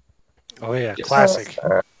Dead. Oh yeah, classic.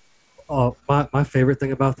 My favorite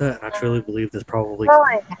thing about that, and I truly believe this probably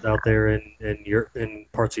is out there in Europe, in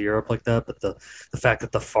parts of Europe like that, but the fact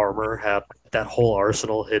that the farmer had that whole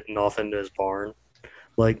arsenal hidden off into his barn.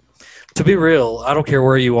 Like, to be real, I don't care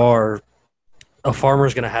where you are, a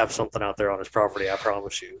farmer's gonna have something out there on his property, I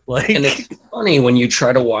promise you. Like, And it's funny when you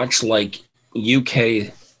try to watch like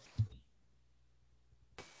UK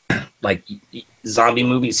like zombie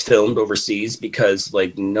movies filmed overseas because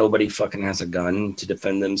like nobody fucking has a gun to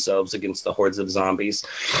defend themselves against the hordes of zombies.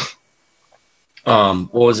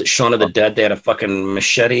 What was it? Shaun of the Dead. They had a fucking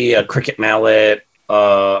machete, a cricket mallet,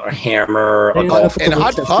 a hammer, a golf. In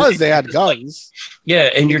Hot Fuzz, they had guns. Yeah,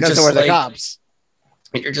 and you're because just they were like, the cops.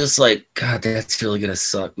 and you're just like, God, that's really gonna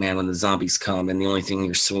suck, man. When the zombies come, and the only thing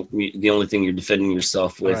you're defending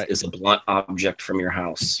yourself with Right. is a blunt object from your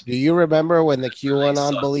house. Do you remember when the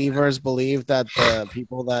QAnon believers believed that the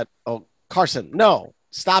people that Carson, no,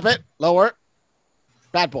 stop it, lower,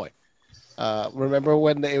 bad boy. Remember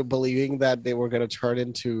when they were believing that they were going to turn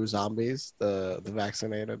into zombies, the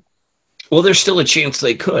vaccinated? Well, there's still a chance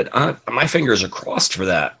they could. My fingers are crossed for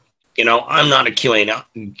that. You know, I'm not a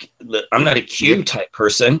Q type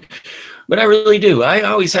person, but I really do. I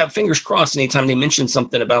always have fingers crossed anytime they mention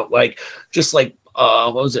something about what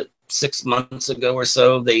was it, 6 months ago or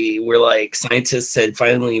so? They were like, scientists had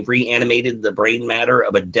finally reanimated the brain matter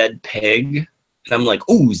of a dead pig. And I'm like,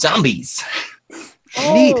 ooh, zombies.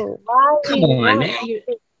 Neat. Come on, man.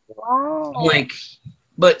 I'm like,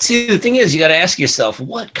 but see, the thing is, you got to ask yourself,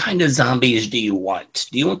 what kind of zombies do you want?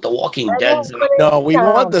 Do you want the Walking Dead zombies? No, we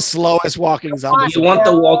want the slowest walking zombies. Do you want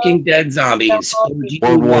the Walking Dead zombies? Or do you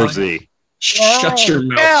World War want- Z. Shut your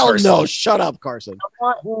mouth, Hell Carson. no, shut up, Carson.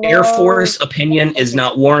 Air Force opinion is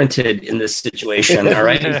not warranted in this situation, all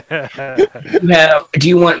right? Do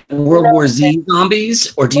you want World War Z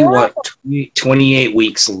zombies, or do you want 28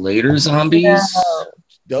 weeks later zombies?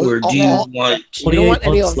 Or do you want... 28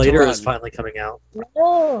 months later is finally coming out.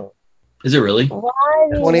 No. Is it really? Why?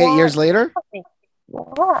 28 years later?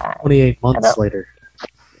 Why? 28 months later.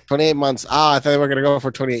 28 months. I thought they were gonna go for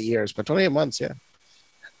 28 years, but 28 months, yeah.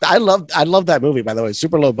 I love that movie, by the way.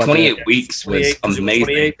 Super low budget. 28 weeks was amazing.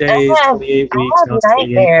 28 days, 28 I weeks. have now it's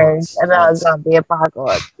 28 nightmares months. about zombie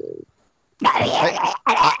apocalypse.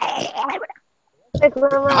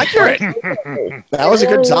 Accurate. That was a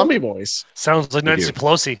good zombie voice. Sounds like Nancy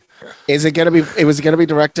Pelosi. Is it gonna be? It was gonna be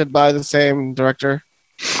directed by the same director.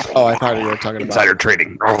 Oh, I thought you were talking about Insider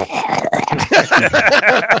trading.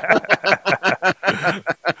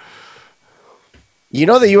 You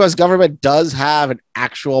know, the U.S. government does have an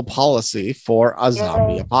actual policy for a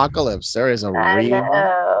zombie apocalypse. There is a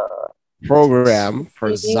real program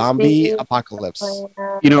for zombie apocalypse.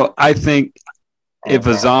 You know, I think if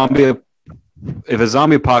a zombie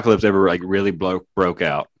apocalypse ever like really broke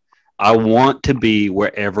out, I want to be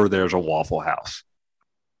wherever there's a Waffle House.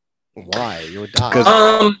 Why? You would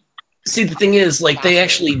die. See, the thing is, like, they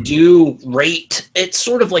actually do rate. It's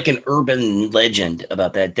sort of like an urban legend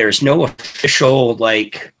about that. There's no official,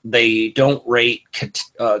 like, they don't rate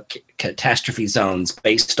catastrophe zones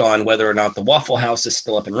based on whether or not the Waffle House is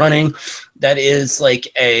still up and running. That is like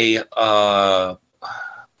a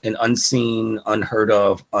an unseen, unheard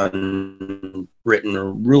of,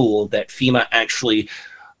 unwritten rule that FEMA actually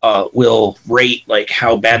will rate like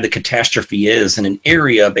how bad the catastrophe is in an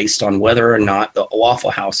area based on whether or not the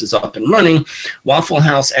Waffle House is up and running. Waffle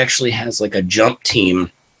House actually has like a jump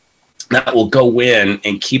team that will go in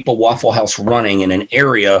and keep a Waffle House running in an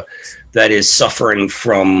area that is suffering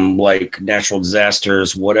from like natural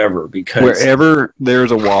disasters, whatever, because wherever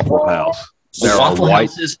there's a Waffle House, the Waffle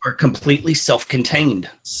Houses are completely self-contained.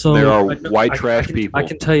 So there are I- white I- trash I can, people. I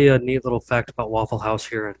can tell you a neat little fact about Waffle House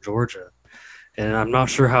here in Georgia. And I'm not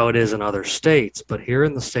sure how it is in other states, but here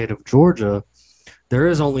in the state of Georgia, there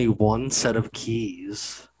is only one set of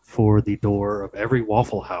keys for the door of every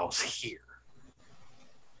Waffle House here.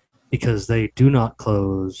 Because they do not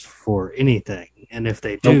close for anything. And if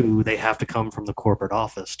they do, they have to come from the corporate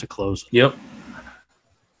office to close it. Yep.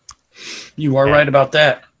 You are right about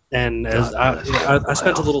that. And as I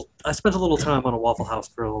spent a little time on a Waffle House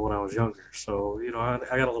grill when I was younger, so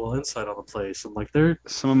I got a little insight on the place. And like, they're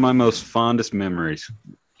some of my most fondest memories,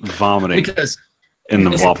 vomiting because in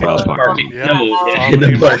the Waffle House parking. Yeah, in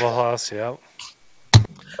the Waffle House. Yeah.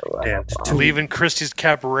 and Leaving Christie's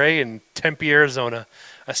Cabaret in Tempe, Arizona.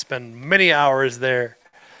 I spent many hours there.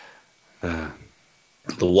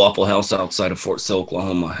 The Waffle House outside of Fort Sill,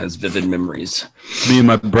 Oklahoma has vivid memories. Me and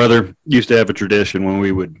my brother used to have a tradition when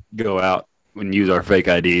we would go out and use our fake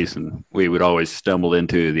IDs, and we would always stumble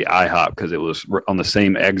into the IHOP because it was on the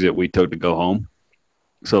same exit we took to go home.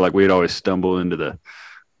 So like we'd always stumble into that,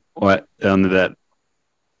 and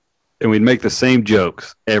we'd make the same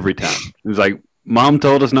jokes every time. It was like, Mom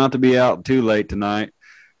told us not to be out too late tonight,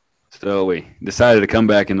 so we decided to come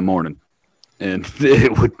back in the morning. And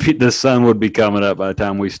the sun would be coming up by the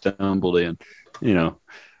time we stumbled in.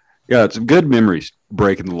 It's good memories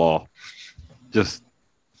breaking the law. Just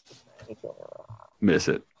miss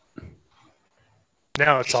it.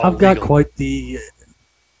 Now it's all I've got legal. quite the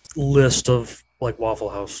list of like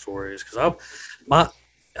Waffle House stories because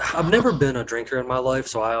I've never been a drinker in my life,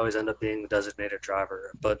 so I always end up being the designated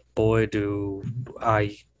driver. But boy, do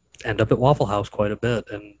I end up at Waffle House quite a bit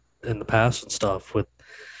and in the past and stuff with,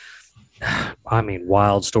 I mean,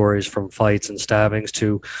 wild stories from fights and stabbings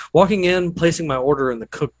to walking in, placing my order, and the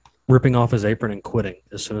cook ripping off his apron and quitting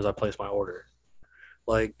as soon as I place my order.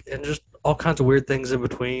 Like, and just all kinds of weird things in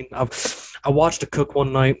between. I watched a cook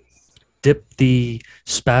one night dip the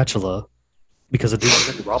spatula because a dude was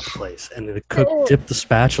going to rob the place, and the cook dipped the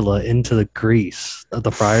spatula into the grease,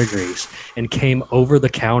 the fryer grease, and came over the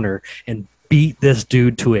counter and beat this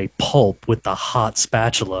dude to a pulp with the hot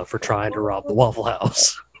spatula for trying to rob the Waffle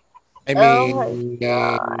House. I mean,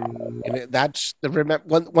 that's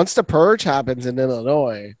once the purge happens in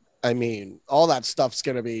Illinois. I mean, all that stuff's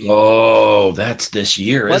gonna be. Oh, that's this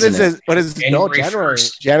year, What isn't is it? it? What is January January?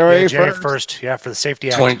 1st. January January 1st. 1st. Yeah, for the Safety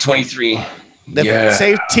Act. 2023. The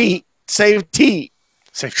safety. Safety.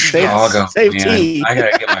 Chicago. Safety. Man.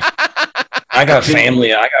 I got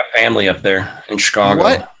family up there in Chicago.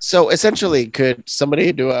 What? So essentially, could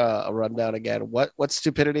somebody do a rundown again? What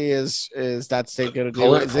stupidity is that state going to do?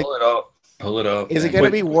 Pull it up. Is it going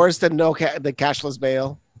to be worse than the cashless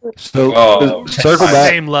bail? So circle back.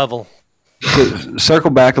 Same level. Circle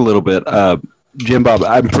back a little bit, Jim Bob.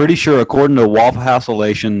 I'm pretty sure, according to Waffle House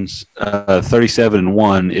Relations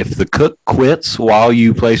 37-1, if the cook quits while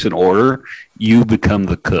you place an order, you become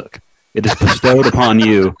the cook. It is bestowed upon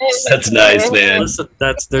you. That's nice, man. Listen,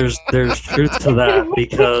 there's truth to that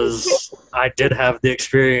because I did have the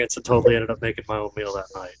experience and totally ended up making my own meal that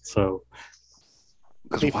night. So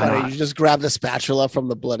It'd be funny. You just grab the spatula from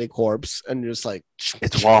the bloody corpse and you're just like,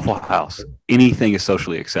 it's Waffle House. Anything is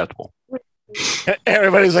socially acceptable.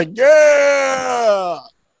 Everybody's like, yeah.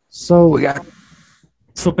 So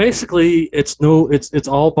basically, it's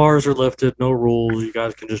all bars are lifted, no rules. You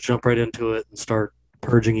guys can just jump right into it and start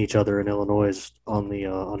purging each other in Illinois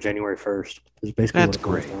on January 1st. Is basically That's what it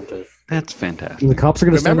great. boils down to. That's fantastic. And the cops are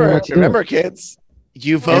going to stand there and let you do it. Remember, kids,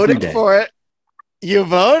 you voted for it. You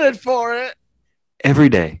voted for it. Every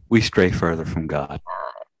day we stray further from God.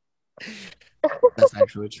 That's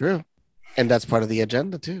actually true. And that's part of the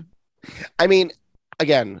agenda too. I mean,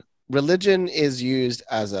 again, religion is used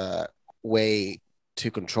as a way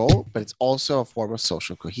to control, but it's also a form of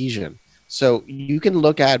social cohesion. So you can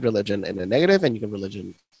look at religion in a negative and you can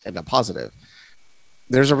religion in a positive.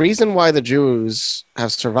 There's a reason why the Jews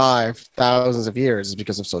have survived thousands of years is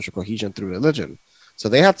because of social cohesion through religion. So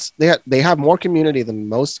they have more community than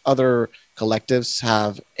most other collectives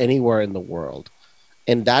have anywhere in the world.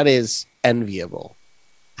 And that is enviable.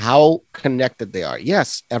 How connected they are.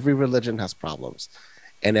 Yes, every religion has problems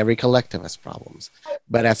and every collective has problems.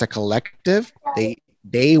 But as a collective,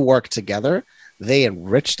 they work together. they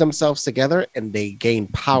enrich themselves together and they gain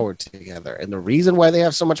power together. And the reason why they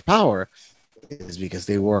have so much power is because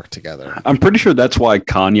they work together. I'm pretty sure that's why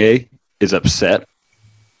Kanye is upset,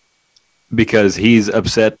 because he's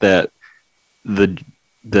upset that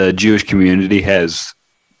the Jewish community has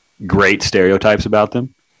great stereotypes about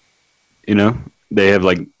them. You know, they have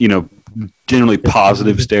like, you know, generally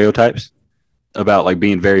positive stereotypes about like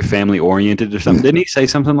being very family oriented or something. Didn't he say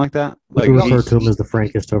something like that? Like We refer to him as the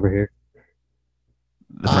Frankist over here.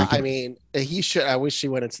 I mean, he should. I wish he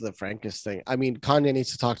went into the Frankist thing. I mean, Kanye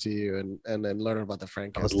needs to talk to you and then learn about the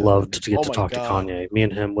Frankist. I would love to get to talk to Kanye. Me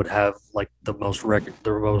and him would have like the most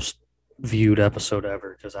viewed episode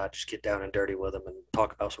ever, because I just get down and dirty with him and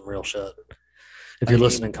talk about some real shit. If you're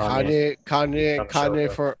listening, Kanye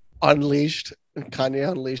for Unleashed. Kanye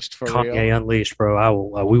Unleashed for Kanye real. Unleashed,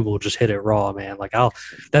 bro. We will just hit it raw, man. Like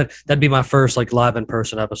that'd be my first like live in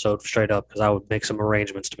person episode straight up, because I would make some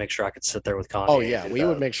arrangements to make sure I could sit there with Kanye. Oh yeah, we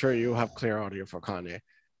would make sure you have clear audio for Kanye.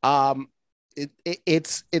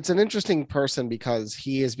 It's an interesting person because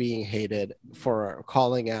he is being hated for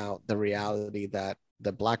calling out the reality that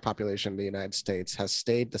the Black population in the United States has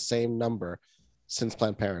stayed the same number since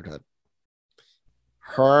Planned Parenthood.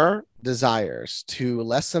 Her desires to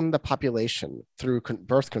lessen the population through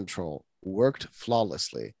birth control worked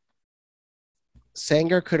flawlessly.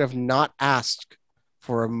 Sanger could have not asked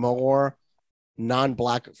for a more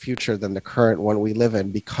non-Black future than the current one we live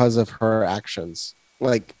in because of her actions.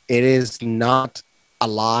 Like, it is not a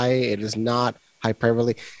lie. It is not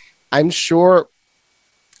hyperbole. I'm sure,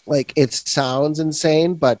 like, it sounds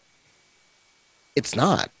insane, but it's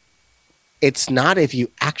not. It's not if you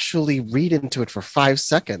actually read into it for 5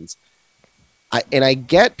 seconds. I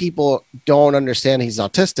get people don't understand he's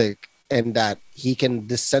autistic and that he can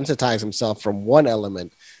desensitize himself from one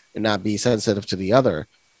element and not be sensitive to the other.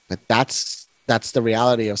 But that's the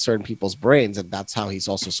reality of certain people's brains, and that's how he's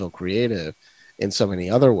also so creative in so many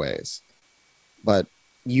other ways. But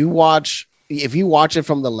if you watch it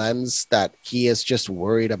from the lens that he is just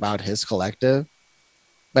worried about his collective,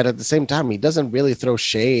 but at the same time, he doesn't really throw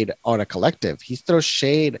shade on a collective. He throws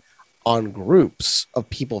shade on groups of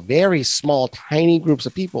people, very small, tiny groups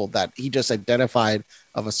of people that he just identified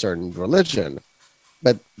of a certain religion.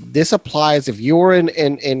 But this applies if you're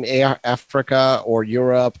in Africa or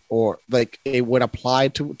Europe, or like, it would apply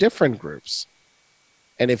to different groups.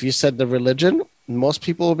 And if you said the religion, most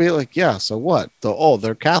people will be like, yeah, so what?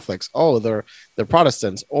 They're Catholics. Oh, they're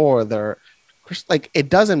Protestants, or they're like, it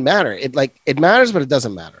doesn't matter. It matters, but it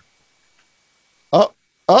doesn't matter.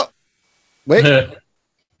 Wait.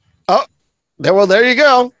 There you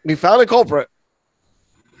go. We found a culprit.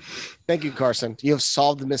 Thank you, Carson. You have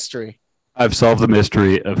solved the mystery. I've solved the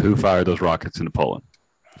mystery of who fired those rockets into Poland.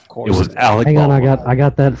 Of course. It was Alec Hang on, Baldwin. I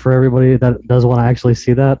got that for everybody that does want to actually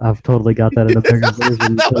see that. I've totally got that in a bigger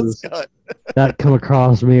version. That was good. That come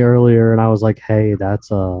across me earlier, and I was like, "Hey, that's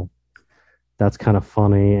kind of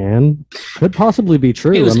funny and could possibly be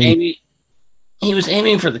true." He was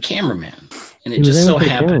aiming for the cameraman, and it just so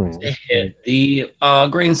happened to hit the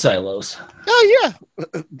grain silos. Oh yeah,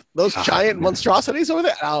 those giant monstrosities over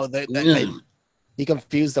there. Oh, he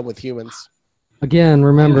confused them with humans. Again,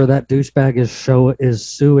 remember that douchebag is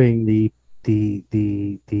suing the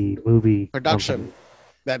movie production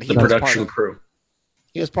that the production crew.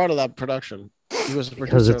 He was part of that production. He was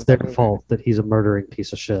because it's their fault that he's a murdering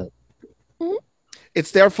piece of shit. Mm-hmm.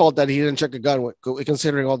 It's their fault that he didn't check a gun,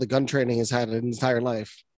 considering all the gun training he's had in his entire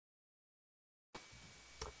life.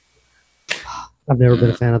 I've never been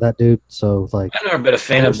a fan of that dude, so like I've never been a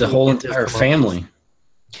fan of the whole entire family.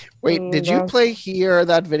 Wait, did you hear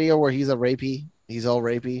that video where he's a rapey? He's all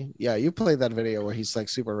rapey. Yeah, you played that video where he's like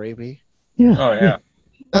super rapey. Yeah. Oh yeah.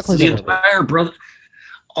 That's the entire brother.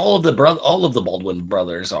 All of the Baldwin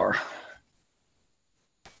brothers are.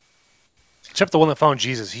 Except the one that found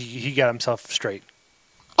Jesus. He got himself straight.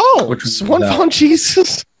 Oh, which one found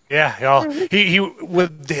Jesus? Yeah, he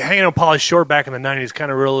with hanging on Pauly Shore back in the 90s,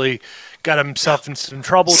 kind of really got himself in some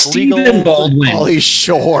trouble. Stephen Baldwin. Pauly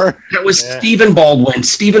Shore. That was Stephen Baldwin.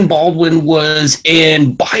 Stephen Baldwin was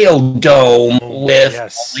in Biodome with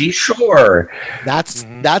Pauly Shore. That's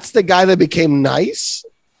the guy that became nice.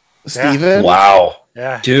 Stephen. Wow.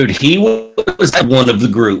 Yeah. Dude, he was one of the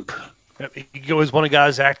group. He was one of the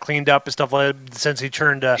guys that cleaned up and stuff like that since he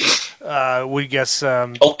turned, we guess,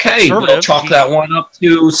 okay, we'll chalk that one up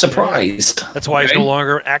to surprised. That's why he's no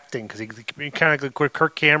longer acting, because he kind of like with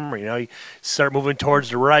Kirk Cameron, he started moving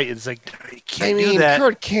towards the right. It's like, you can't do that.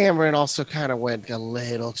 Kirk Cameron also kind of went a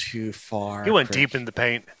little too far. He went deep in the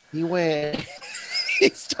paint. He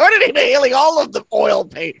started inhaling all of the oil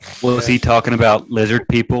paint. Was he talking about lizard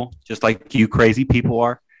people, just like you crazy people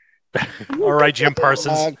are? All right, Jim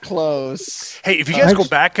Parsons. Close. Hey, if you guys go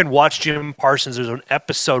back and watch Jim Parsons, there's an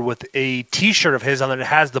episode with a T-shirt of his on there that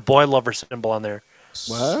has the boy lover symbol on there.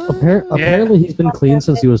 What? Apparently, he's been clean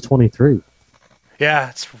since he was 23. Yeah,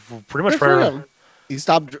 it's pretty much Good for for him. He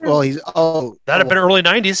stopped. Well, he's that'd have been early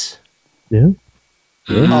 '90s. Yeah.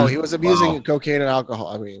 Oh, he was abusing cocaine and alcohol.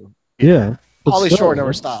 I mean, Yeah. but Pauly still, Shore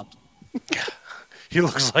never stopped. He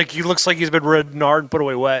looks like he's been ridden hard and put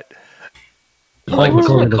away wet. Like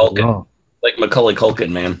Macaulay Culkin. Like Macaulay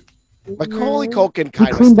Culkin, man. Macaulay Culkin He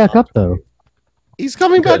kind of. cleaned back up though. He's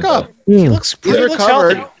coming back up. Yeah. He looks He's pretty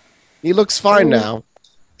recovered. healthy. He looks fine now.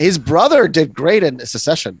 His brother did great in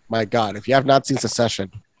Secession. My God, if you have not seen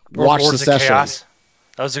Secession, watch Lords of Secession. Chaos.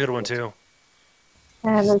 That was a good one too.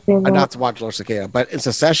 I haven't seen that. Not to watch Lords of Chaos, but in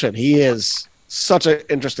Secession, he is such an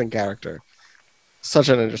interesting character. Such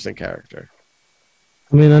an interesting character.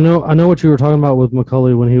 I mean, I know what you were talking about with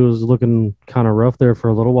Macaulay when he was looking kind of rough there for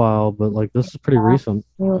a little while, but like this is pretty recent.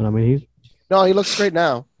 And I mean, he's No, he looks great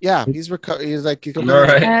now. Yeah, he's He's like he's All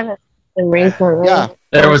right. I haven't seen recently. Yeah,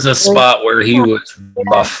 There was a spot where he was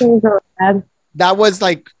buff. that was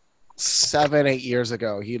like 7-8 years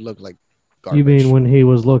ago. He looked like garbage. you mean when he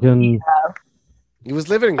was looking? He was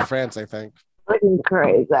living in France, I think. Looking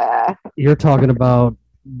crazy. You're talking about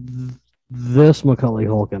this Macaulay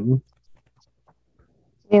Culkin.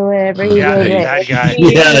 Do whatever you Yeah, do. that guy.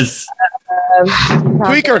 Yes.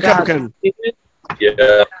 Tweaker Culkin.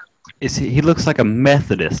 Yeah. He looks like a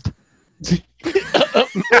Methodist.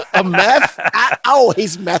 A meth? Oh,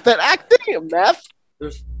 he's method acting? Meth?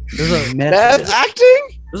 There's a Meth acting?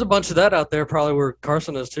 there's a bunch of that out there, probably where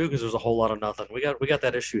Carson is too, because there's a whole lot of nothing. We got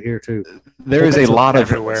that issue here too. There is a lot of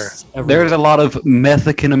everywhere. There's a lot of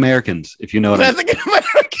Mexican Americans, if you know what I mean. Mexican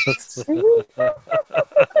Americans.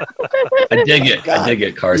 I dig it. I dig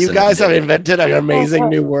it, Carson. You guys I have dig it. invented an amazing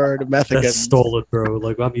new word, That's Mexican. stolen, bro.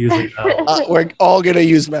 Like I'm using that. We're all going to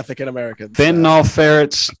use Mexican Americans. Fentanyl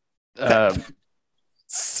ferrets,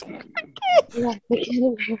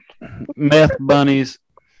 meth bunnies,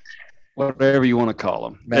 whatever you want to call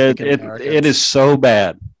them. Mexican It Americans. is so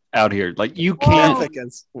bad out here. Like you can't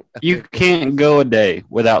Mexicans. go a day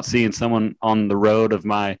without seeing someone on the road of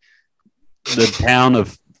the town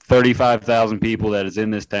of 35,000 people that is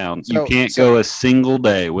in this town. You can't go a single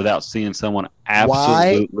day without seeing someone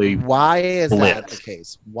absolutely. Why is that blitz. the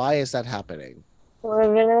case? Why is that happening?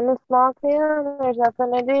 Living in a small town, there's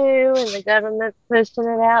nothing to do, and the government's pushing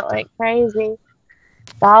it out like crazy.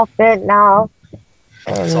 It's all fentanyl.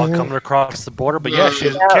 It's all coming across the border. But yeah,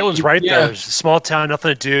 Caitlin's right there. It's a small town,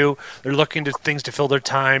 nothing to do. They're looking to things to fill their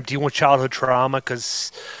time, dealing with childhood trauma,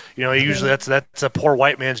 because usually that's a poor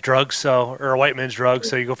white man's drug, or a white man's drug.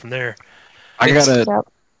 So you go from there. I gotta.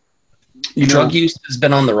 Drug use has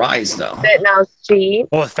been on the rise, though. Fentanyl's cheap.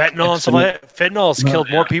 Well, with fentanyl and stuff like that, fentanyl's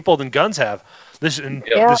killed more people than guns have. This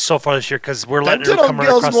so far this year, because we're letting it come Fentanyl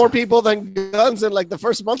kills across. more people than guns in like the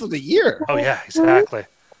first month of the year. Oh yeah, exactly.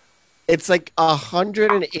 It's like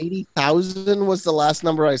 180,000 was the last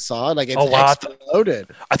number I saw. Like it's wow. exploded.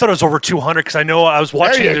 I thought it was over 200 because I know I was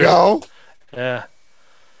watching. There you go. Yeah.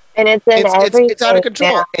 And it's in everything. It's out of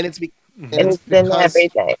control, now. and it's And it's in because,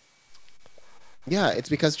 everything. yeah, it's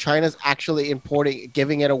because China's actually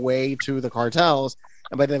giving it away to the cartels,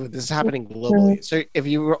 and by then this is happening globally. So if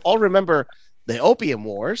you all remember the opium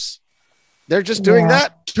wars, they're just doing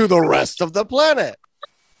that to the rest of the planet.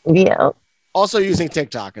 Yeah. Also using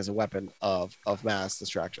TikTok as a weapon of mass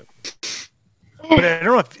distraction. But I don't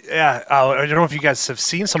know if I don't know if you guys have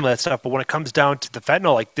seen some of that stuff. But when it comes down to the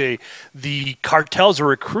fentanyl, like the cartels are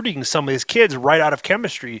recruiting some of these kids right out of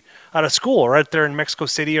chemistry, out of school, right there in Mexico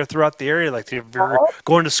City or throughout the area. Like if you're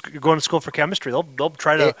going to school for chemistry, they'll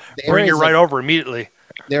try to bring you right over immediately.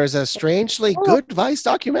 There's a strangely good Vice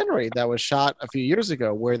documentary that was shot a few years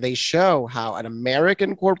ago where they show how an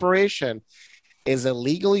American corporation is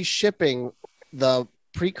illegally shipping the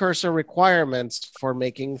precursor requirements for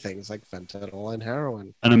making things like fentanyl and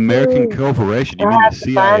heroin. An American corporation? You mean the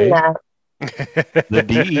CIA? The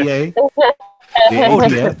DEA?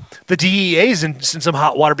 The DEA is in some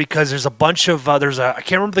hot water because there's a bunch of I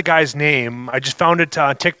can't remember the guy's name. I just found it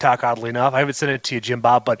on TikTok, oddly enough. I haven't sent it to you, Jim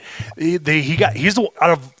Bob, but they've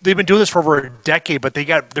been doing this for over a decade, but they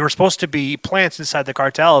were supposed to be plants inside the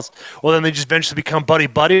cartels. Well, then they just eventually become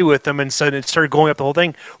buddy with them, and so it started going up the whole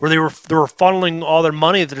thing where they were funneling all their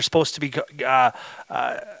money that they're supposed to be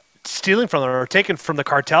stealing from them or taken from the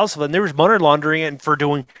cartels. So then there was money laundering it for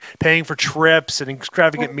paying for trips and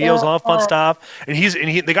extravagant meals, all that fun stuff. And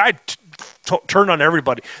the guy turned on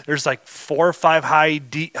everybody. There's like 4 or 5 high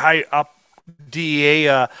up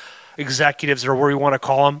DEA executives, or whatever you want to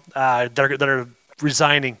call them, that are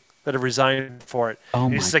resigning that have resigned for it. Oh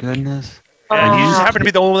And my he's like, goodness. and he just happened to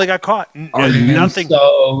be the only one that got caught. Are you Nothing.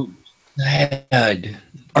 So sad.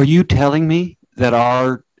 Are you telling me that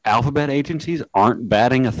our alphabet agencies aren't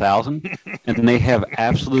batting 1,000 and they have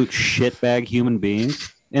absolute shitbag human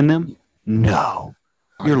beings in them? No.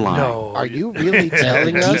 You're lying. No. Are you really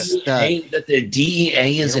telling us that the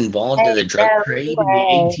DEA is involved in the drug trade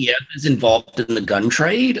and the ATF is involved in the gun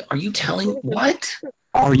trade? Are you telling what?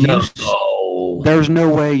 Are you? No. There's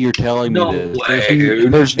no way you're telling me this. Way.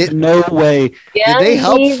 There's no way. Did they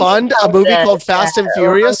help fund a movie called Fast and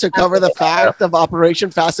Furious to cover the fact of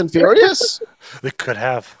Operation Fast and Furious? They could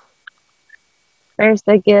have. First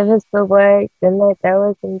they give us the work, then they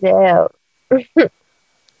throw us in jail.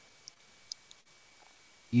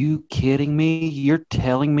 You kidding me? You're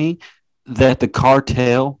telling me that the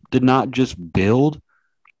cartel did not just build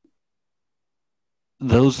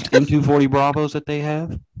those M240 Bravos that they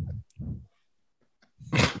have?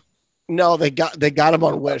 No, they got them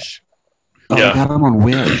on Wish. Oh, they got them on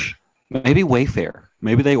Wish. Maybe Wayfair.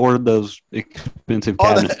 Maybe they ordered those expensive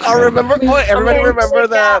cabinets. I remember. Everybody remember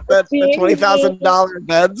the $20,000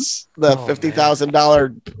 beds, the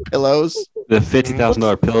 $50,000 pillows, the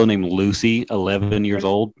 $50,000 pillow named Lucy, 11 years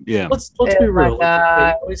old. Yeah. Let's be real.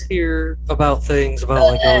 I always hear about things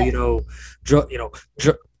about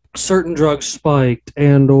certain drugs spiked,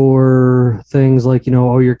 and or things like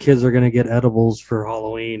your kids are gonna get edibles for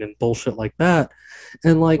Halloween and bullshit like that.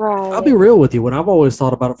 And I'll be real with you. What I've always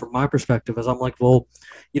thought about it from my perspective is I'm like, well,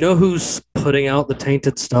 who's putting out the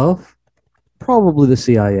tainted stuff? Probably the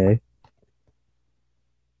CIA.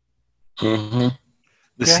 Mm-hmm.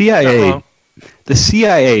 The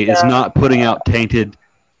CIA is not putting out tainted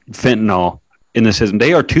fentanyl in the system.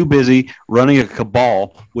 They are too busy running a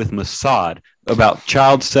cabal with Mossad about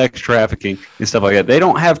child sex trafficking and stuff like that. They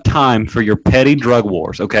don't have time for your petty drug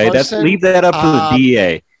wars. Okay, leave that up to the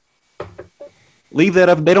DEA. Leave that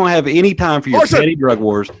up. They don't have any time for your petty drug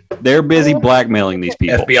wars. They're busy blackmailing these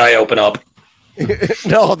people. FBI, open up.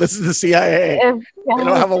 No, this is the CIA. They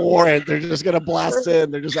don't have a warrant. They're just going to blast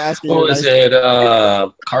in. They're just asking. What was it?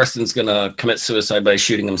 Carson's going to commit suicide by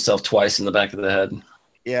shooting himself twice in the back of the head.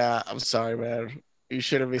 Yeah, I'm sorry, man. You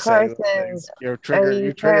shouldn't be saying those things. You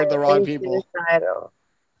triggered the wrong people. Suicidal?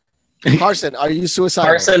 Carson, are you suicidal?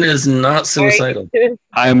 Carson is not suicidal.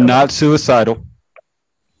 I am not suicidal.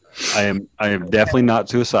 I am definitely not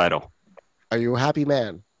suicidal. Are you a happy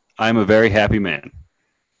man? I am a very happy man.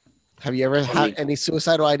 Have you ever had any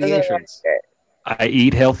suicidal ideations? I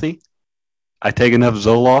eat healthy. I take enough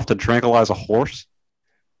Zoloft to tranquilize a horse.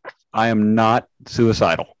 I am not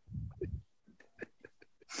suicidal.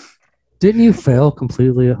 Didn't you fail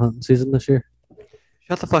completely at hunting season this year?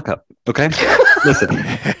 Shut the fuck up, okay? Listen.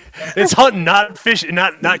 It's hunting, not fishing,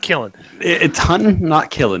 not killing. It's hunting,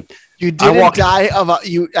 not killing. You didn't die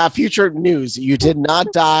of future news. You did not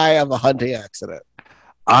die of a hunting accident.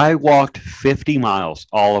 I walked 50 miles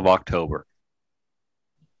all of October.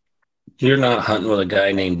 You're not hunting with a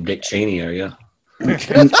guy named Dick Cheney, are you? Is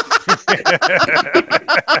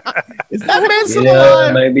that man still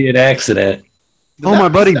alive? Maybe an accident. Oh, my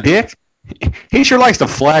buddy Dick? He sure likes to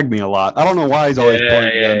flag me a lot. I don't know why he's always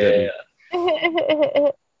pointing guns at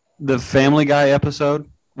me. The Family Guy episode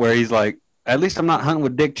where he's like, at least I'm not hunting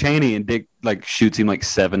with Dick Cheney, and Dick shoots him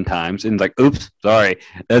 7 times and like, oops, sorry.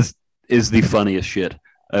 Is the funniest shit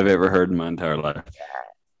I've ever heard in my entire life.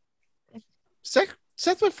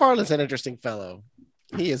 Seth MacFarlane's an interesting fellow.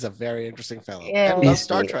 He is a very interesting fellow. Yeah, and loves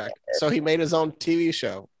Star Trek. So he made his own TV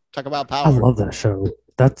show. Talk about power. I love that show.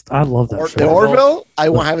 I love that show. The Orville? I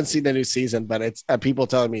haven't seen the new season, but it's people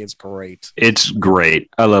telling me it's great. It's great.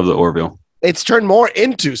 I love the Orville. It's turned more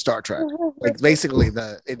into Star Trek. Basically,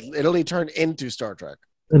 it literally turned into Star Trek.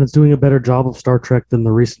 And it's doing a better job of Star Trek than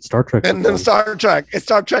the recent Star Trek. And then Star Trek. It's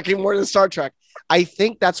Star Trekking more than Star Trek. I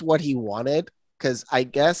think that's what he wanted, because I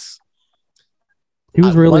guess he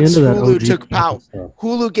was really into that. Hulu took power.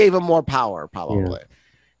 Hulu gave him more power, probably. Yeah.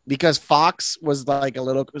 Because Fox was like a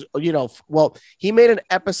little, he made an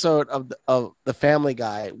episode of the Family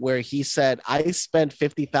Guy where he said, I spent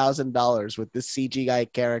 $50,000 with this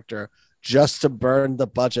CGI character just to burn the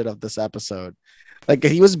budget of this episode. Like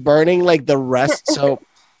he was burning the rest. So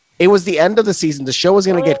it was the end of the season. The show was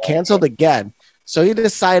going to get canceled again. So he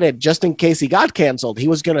decided, just in case he got canceled, he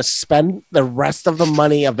was going to spend the rest of the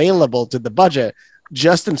money available to the budget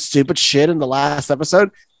just in stupid shit in the last episode.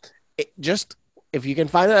 If you can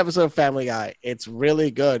find that episode of Family Guy, it's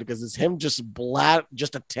really good because it's him just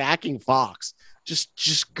attacking Fox,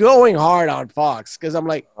 just going hard on Fox. Because I'm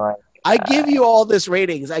like, I give you all this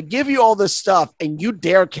ratings, I give you all this stuff, and you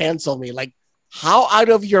dare cancel me? Like, how out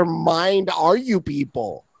of your mind are you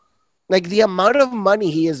people? Like the amount of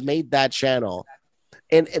money he has made that channel.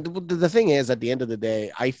 And the thing is, at the end of the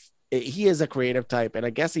day, he is a creative type, and I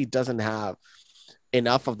guess he doesn't have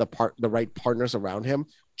enough of the right partners around him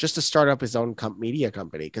just to start up his own media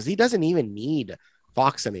company, because he doesn't even need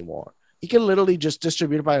Fox anymore. He can literally just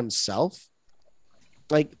distribute it by himself.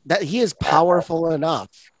 Like that, he is powerful enough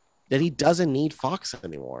that he doesn't need Fox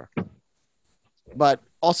anymore. But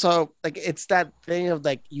also, like, it's that thing of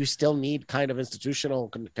like, you still need kind of institutional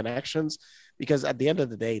connections, because at the end of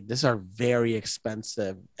the day, these are very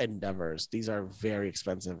expensive endeavors. These are very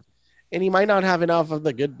expensive. And he might not have enough of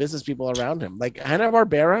the good business people around him. Like Hannah and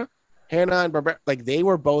Barbera, like they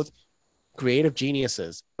were both creative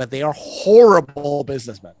geniuses, but they are horrible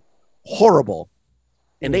businessmen. Horrible.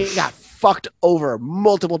 And they got fucked over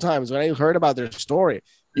multiple times. When I heard about their story,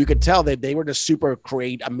 you could tell that they were just super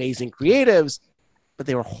amazing creatives, but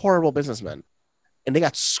they were horrible businessmen. And they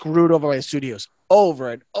got screwed over by studios over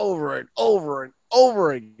and over and over and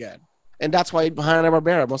over again. And that's why behind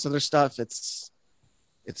Barbera, most of their stuff, it's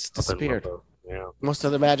disappeared. Yeah. Most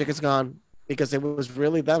of the magic is gone because it was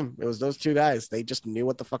really them. It was those two guys. They just knew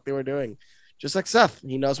what the fuck they were doing. Just like Seth,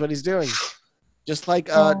 he knows what he's doing. Just like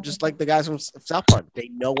the guys from South Park, they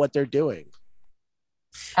know what they're doing.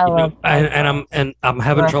 I'm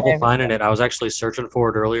having trouble finding it. I was actually searching for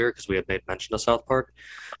it earlier because we had made mention of South Park,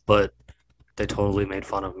 but they totally made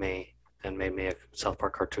fun of me and made me a South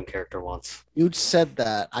Park cartoon character once. You said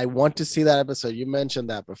that. I want to see that episode. You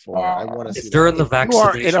mentioned that before. I want to see. It's during the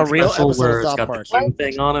vaccination in a real special episode where of it's South got Park. the King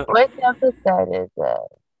thing on it. What episode is it?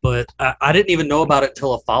 But I didn't even know about it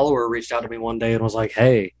till a follower reached out to me one day and was like,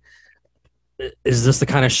 "Hey, is this the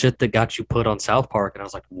kind of shit that got you put on South Park?" And I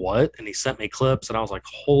was like, "What?" And he sent me clips, and I was like,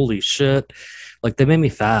 "Holy shit!" Like, they made me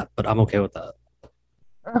fat, but I'm okay with that.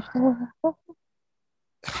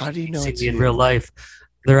 How do you know See it's me in you? real life?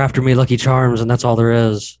 They're after me, Lucky Charms, and that's all there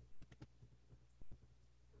is.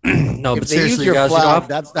 No, If but they use seriously, your guys, flag,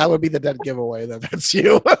 that would be the dead giveaway. That's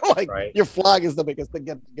you. Like Right. your flag is the biggest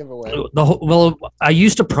giveaway. well, I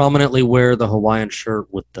used to prominently wear the Hawaiian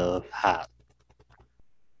shirt with the hat.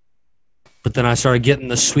 But then I started getting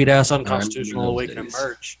the sweet ass Unconstitutional Awakening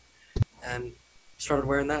merch and started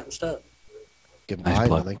wearing that instead. Goodbye,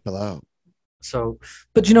 the link below. So,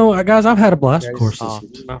 but guys, I've had a blast, Very of course. soft.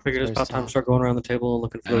 I figured it's Very about time to soft. start going around the table and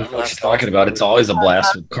looking for I those don't know what last you're talking about. It's always a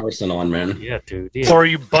blast with Carson on, man. Yeah, dude. So are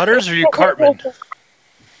you Butters or are you Cartman?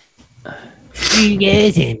 You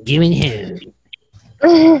guys ain't giving him.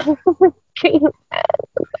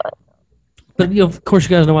 But of course, you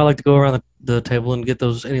guys know I like to go around the table and get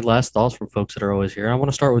any last thoughts from folks that are always here. I want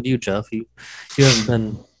to start with you, Jeff.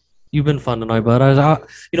 You've been fun tonight, bud.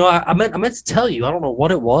 I meant to tell you. I don't know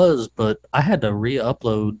what it was, but I had to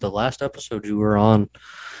re-upload the last episode you were on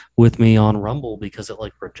with me on Rumble because it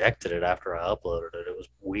rejected it after I uploaded it. It was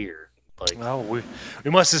weird. Well, we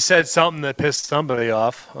must have said something that pissed somebody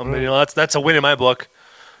off. I mean, that's a win in my book.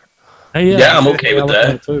 Hey, Yeah, I'm okay with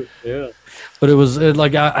that. Too. Yeah. But I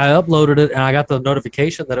uploaded it and I got the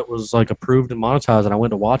notification that it was approved and monetized, and I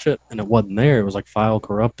went to watch it and it wasn't there. It was file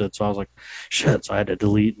corrupted. So I was like, shit. So I had to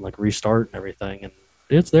delete and restart and everything. And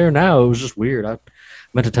it's there now. It was just weird. I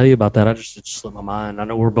meant to tell you about that. It just slipped my mind. I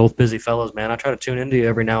know we're both busy fellows, man. I try to tune into you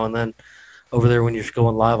every now and then over there when you're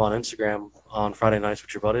going live on Instagram on Friday nights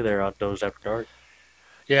with your buddy there on Dozed After Dark.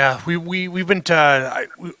 Yeah, we've been. I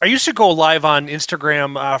used to go live on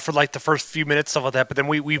Instagram for the first few minutes, stuff like that. But then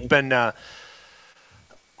we've been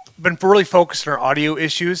really focused on our audio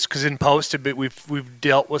issues because in post we've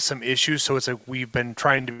dealt with some issues. So it's we've been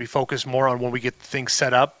trying to be focused more on when we get things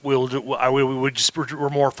set up. We're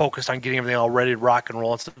more focused on getting everything all ready to rock and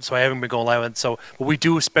roll and stuff. So I haven't been going live, but we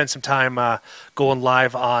do spend some time going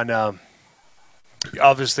live on.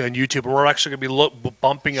 Obviously on YouTube, we're actually going to be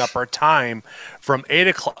bumping up our time from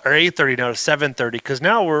 8:00 or 8:30 now to 7:30 because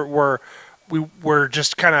now we're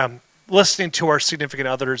just kind of listening to our significant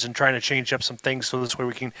others and trying to change up some things so this way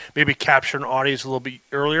we can maybe capture an audience a little bit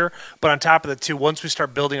earlier. But on top of that too, once we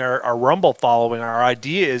start building our Rumble following, our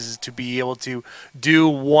idea is to be able to do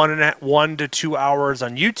 1 to 2 hours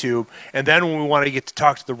on YouTube, and then when we want to get to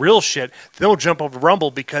talk to the real shit, then we'll jump over to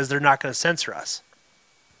Rumble because they're not going to censor us.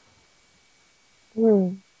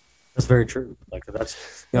 That's very true. That's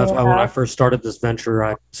why when I first started this venture,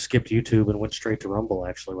 I skipped YouTube and went straight to Rumble.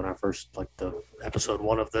 Actually, when I first the episode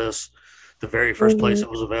 1 of this, the very first place it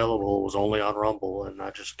was available was only on Rumble, and I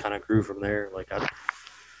just kind of grew from there. I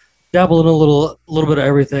dabbled in a little bit of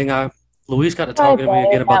everything. Luis got to talking to me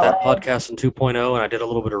again about that podcast in 2.0, and I did a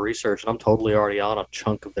little bit of research, and I'm totally already on a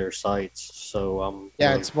chunk of their sites. So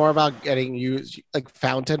yeah, it's more about getting used. Like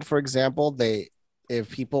Fountain, for example, if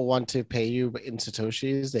people want to pay you in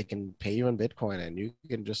Satoshis, they can pay you in Bitcoin, and you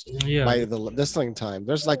can just Yeah. buy the listening time.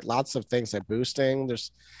 There's like lots of things like boosting.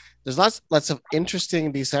 There's lots of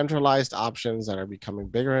interesting decentralized options that are becoming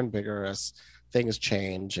bigger and bigger as things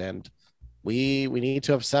change, and we need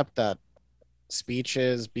to accept that speech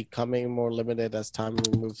is becoming more limited as time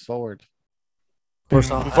moves forward.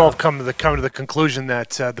 We've all come to the conclusion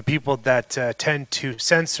that the people that tend to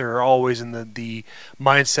censor are always in the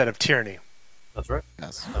mindset of tyranny. That's right.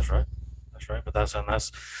 Yes. That's right. That's right. But that's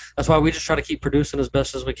why we just try to keep producing as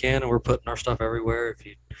best as we can, and we're putting our stuff everywhere. If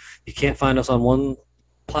you can't find us on one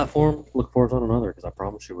platform, look for us on another, because I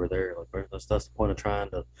promise you we're there. Like that's the point of trying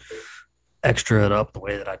to extra it up the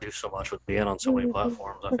way that I do so much with being on so many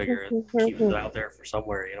platforms. I figure it keeps it out there for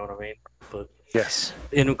somewhere. You know what I mean? But yes.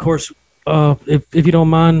 And of course, if you don't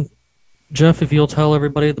mind, Jeff, if you'll tell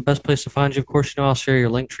everybody the best place to find you. Of course, I'll share your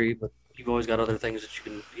link tree, but you've always got other things that you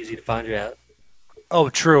can easy to find you at. Oh,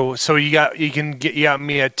 true. So you got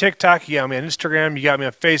me at TikTok, you got me on Instagram, you got me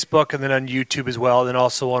on Facebook, and then on YouTube as well, and then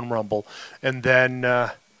also on Rumble. And then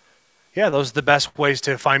those are the best ways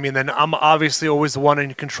to find me. And then I'm obviously always the one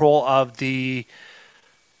in control of the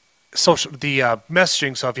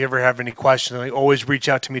messaging. So if you ever have any questions, always reach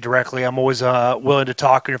out to me directly. I'm always willing to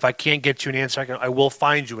talk, and if I can't get you an answer, I will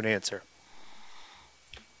find you an answer.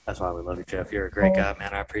 That's why we love you, Jeff. You're a great guy,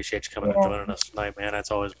 man. I appreciate you coming and joining us tonight, man. It's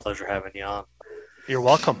always a pleasure having you on. You're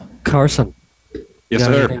welcome. Carson. Yes, you got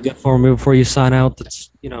sir. anything good for me before you sign out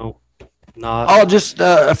that's, not... Oh, just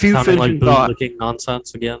a few finishing thoughts.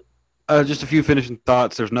 Nonsense again. Just a few finishing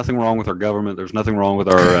thoughts. There's nothing wrong with our government. There's nothing wrong with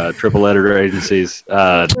our triple editor agencies.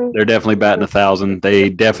 They're definitely batting 1,000. They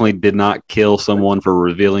definitely did not kill someone for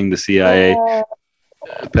revealing the CIA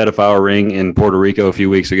pedophile ring in Puerto Rico a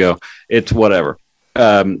few weeks ago. It's whatever.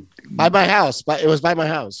 By my house. It was by my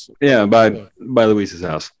house. Yeah, by Luis's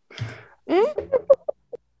house.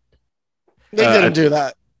 They didn't do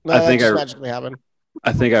that. No, I think just magically happened.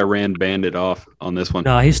 I think I ran Bandit off on this one.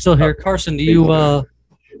 No, he's still here. Carson, do you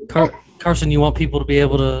Carson, you want people to be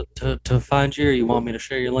able to find you, or you want me to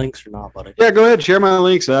share your links or not, buddy? Yeah, go ahead, share my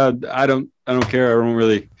links. I don't care. I don't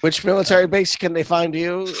really. Which military base can they find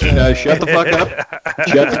you? Shut the fuck up.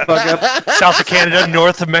 Shut the fuck up. South of Canada,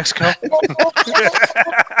 north of Mexico.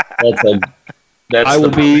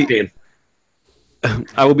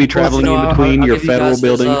 I will be traveling in between your federal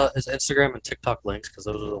building. His Instagram and TikTok links, because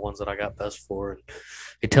those are the ones that I got best for. And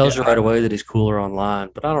he tells you right away that he's cooler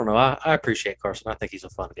online. But I don't know. I appreciate Carson. I think he's a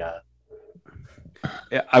fun guy.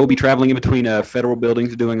 Yeah, I will be traveling in between federal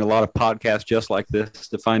buildings, doing a lot of podcasts just like this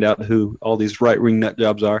to find out who all these right-wing nut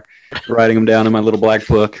jobs are, writing them down in my little black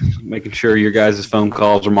book, making sure your guys' phone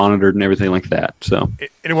calls are monitored and everything like that. So, and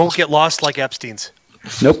it won't get lost like Epstein's.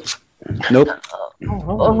 Nope.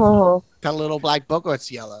 Oh. Got a little black book, or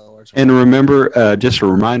it's yellow. Or and remember, just a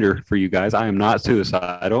reminder for you guys, I am not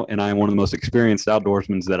suicidal, and I am one of the most experienced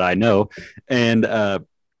outdoorsmen that I know, and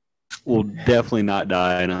will definitely not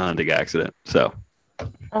die in a hunting accident. So.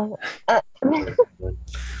 Well,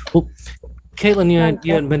 Caitlin, you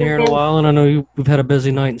hadn't been here in a while, and I know we've had a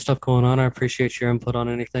busy night and stuff going on. I appreciate your input on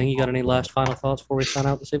anything. You got any last final thoughts before we sign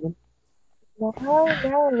out this evening? No,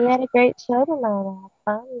 we had a great show tonight.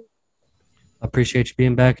 I had fun. I appreciate you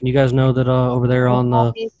being back, and you guys know that over there on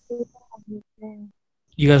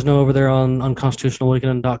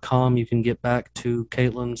Unconstitutionalawakening.com, you can get back to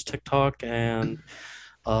Caitlin's TikTok and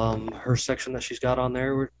her section that she's got on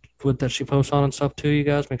there that she posts on and stuff too. You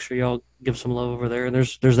guys make sure y'all give some love over there. And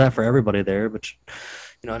there's that for everybody there, but just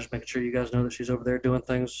making sure you guys know that she's over there doing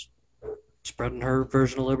things, spreading her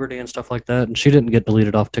version of liberty and stuff like that. And she didn't get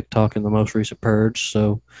deleted off TikTok in the most recent purge,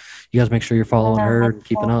 so you guys make sure you're following her and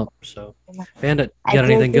keeping up. So, Bandit, you got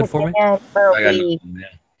anything good for me? I got nothing, man.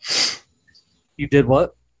 You did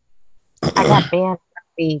what? I got banned for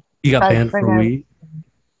weed. You got banned for weed?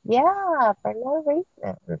 Yeah, for no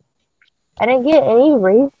reason. I didn't get any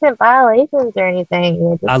recent violations or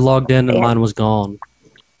anything. I logged in and mine was gone.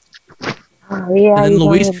 Oh, yeah. And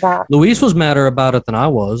then Luis was madder about it than I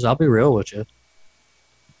was. I'll be real with you.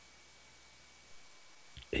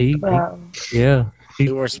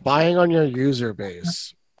 You were spying on your user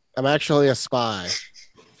base. I'm actually a spy.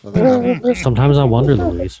 For the government. Sometimes I wonder,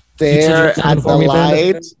 Luis. Stare at the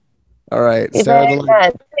light. All right. Stare at the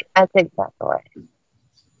light. I take that away.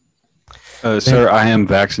 Sir, I am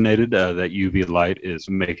vaccinated. That UV light is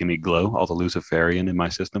making me glow. All the Luciferian in my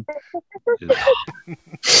system.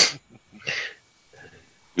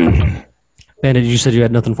 Bandit, you said you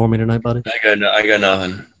had nothing for me tonight, buddy? I got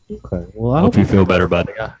nothing. Okay. Well, I hope you feel better, bud.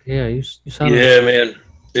 Yeah, you sound. Yeah, man.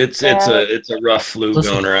 It's a rough flu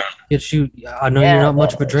going around. I know you're not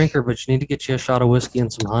much of a drinker, but you need to get you a shot of whiskey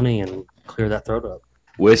and some honey and clear that throat up.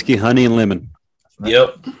 Whiskey, honey, and lemon.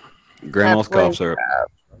 Yep. Grandma's Definitely. cough syrup.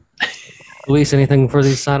 Luis, anything for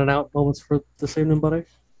these signing out moments for this evening, buddy?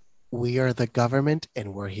 We are the government,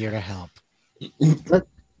 and we're here to help.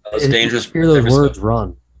 Most dangerous Hear those ever words spoken.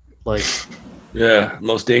 run. Like, Yeah,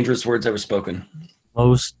 most dangerous words ever spoken.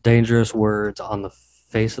 most dangerous words on the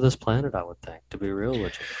face of this planet, I would think, to be real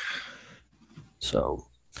with you. So,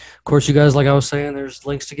 of course, you guys, like I was saying, there's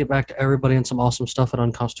links to get back to everybody and some awesome stuff at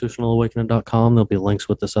unconstitutionalawakening.com. There'll be links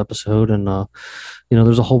with this episode, and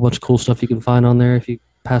there's a whole bunch of cool stuff you can find on there if you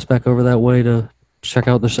pass back over that way to check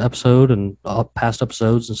out this episode and past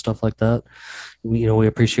episodes and stuff like that. We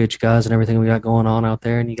appreciate you guys and everything we got going on out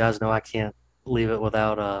there, and you guys know I can't leave it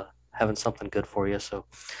without having something good for you. So,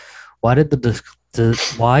 why did the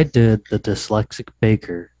dyslexic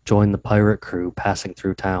baker join the pirate crew passing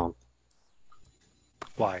through town?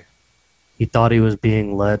 Why? He thought he was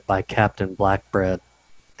being led by Captain Blackbread.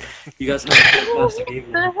 You guys have a fantastic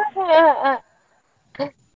evening.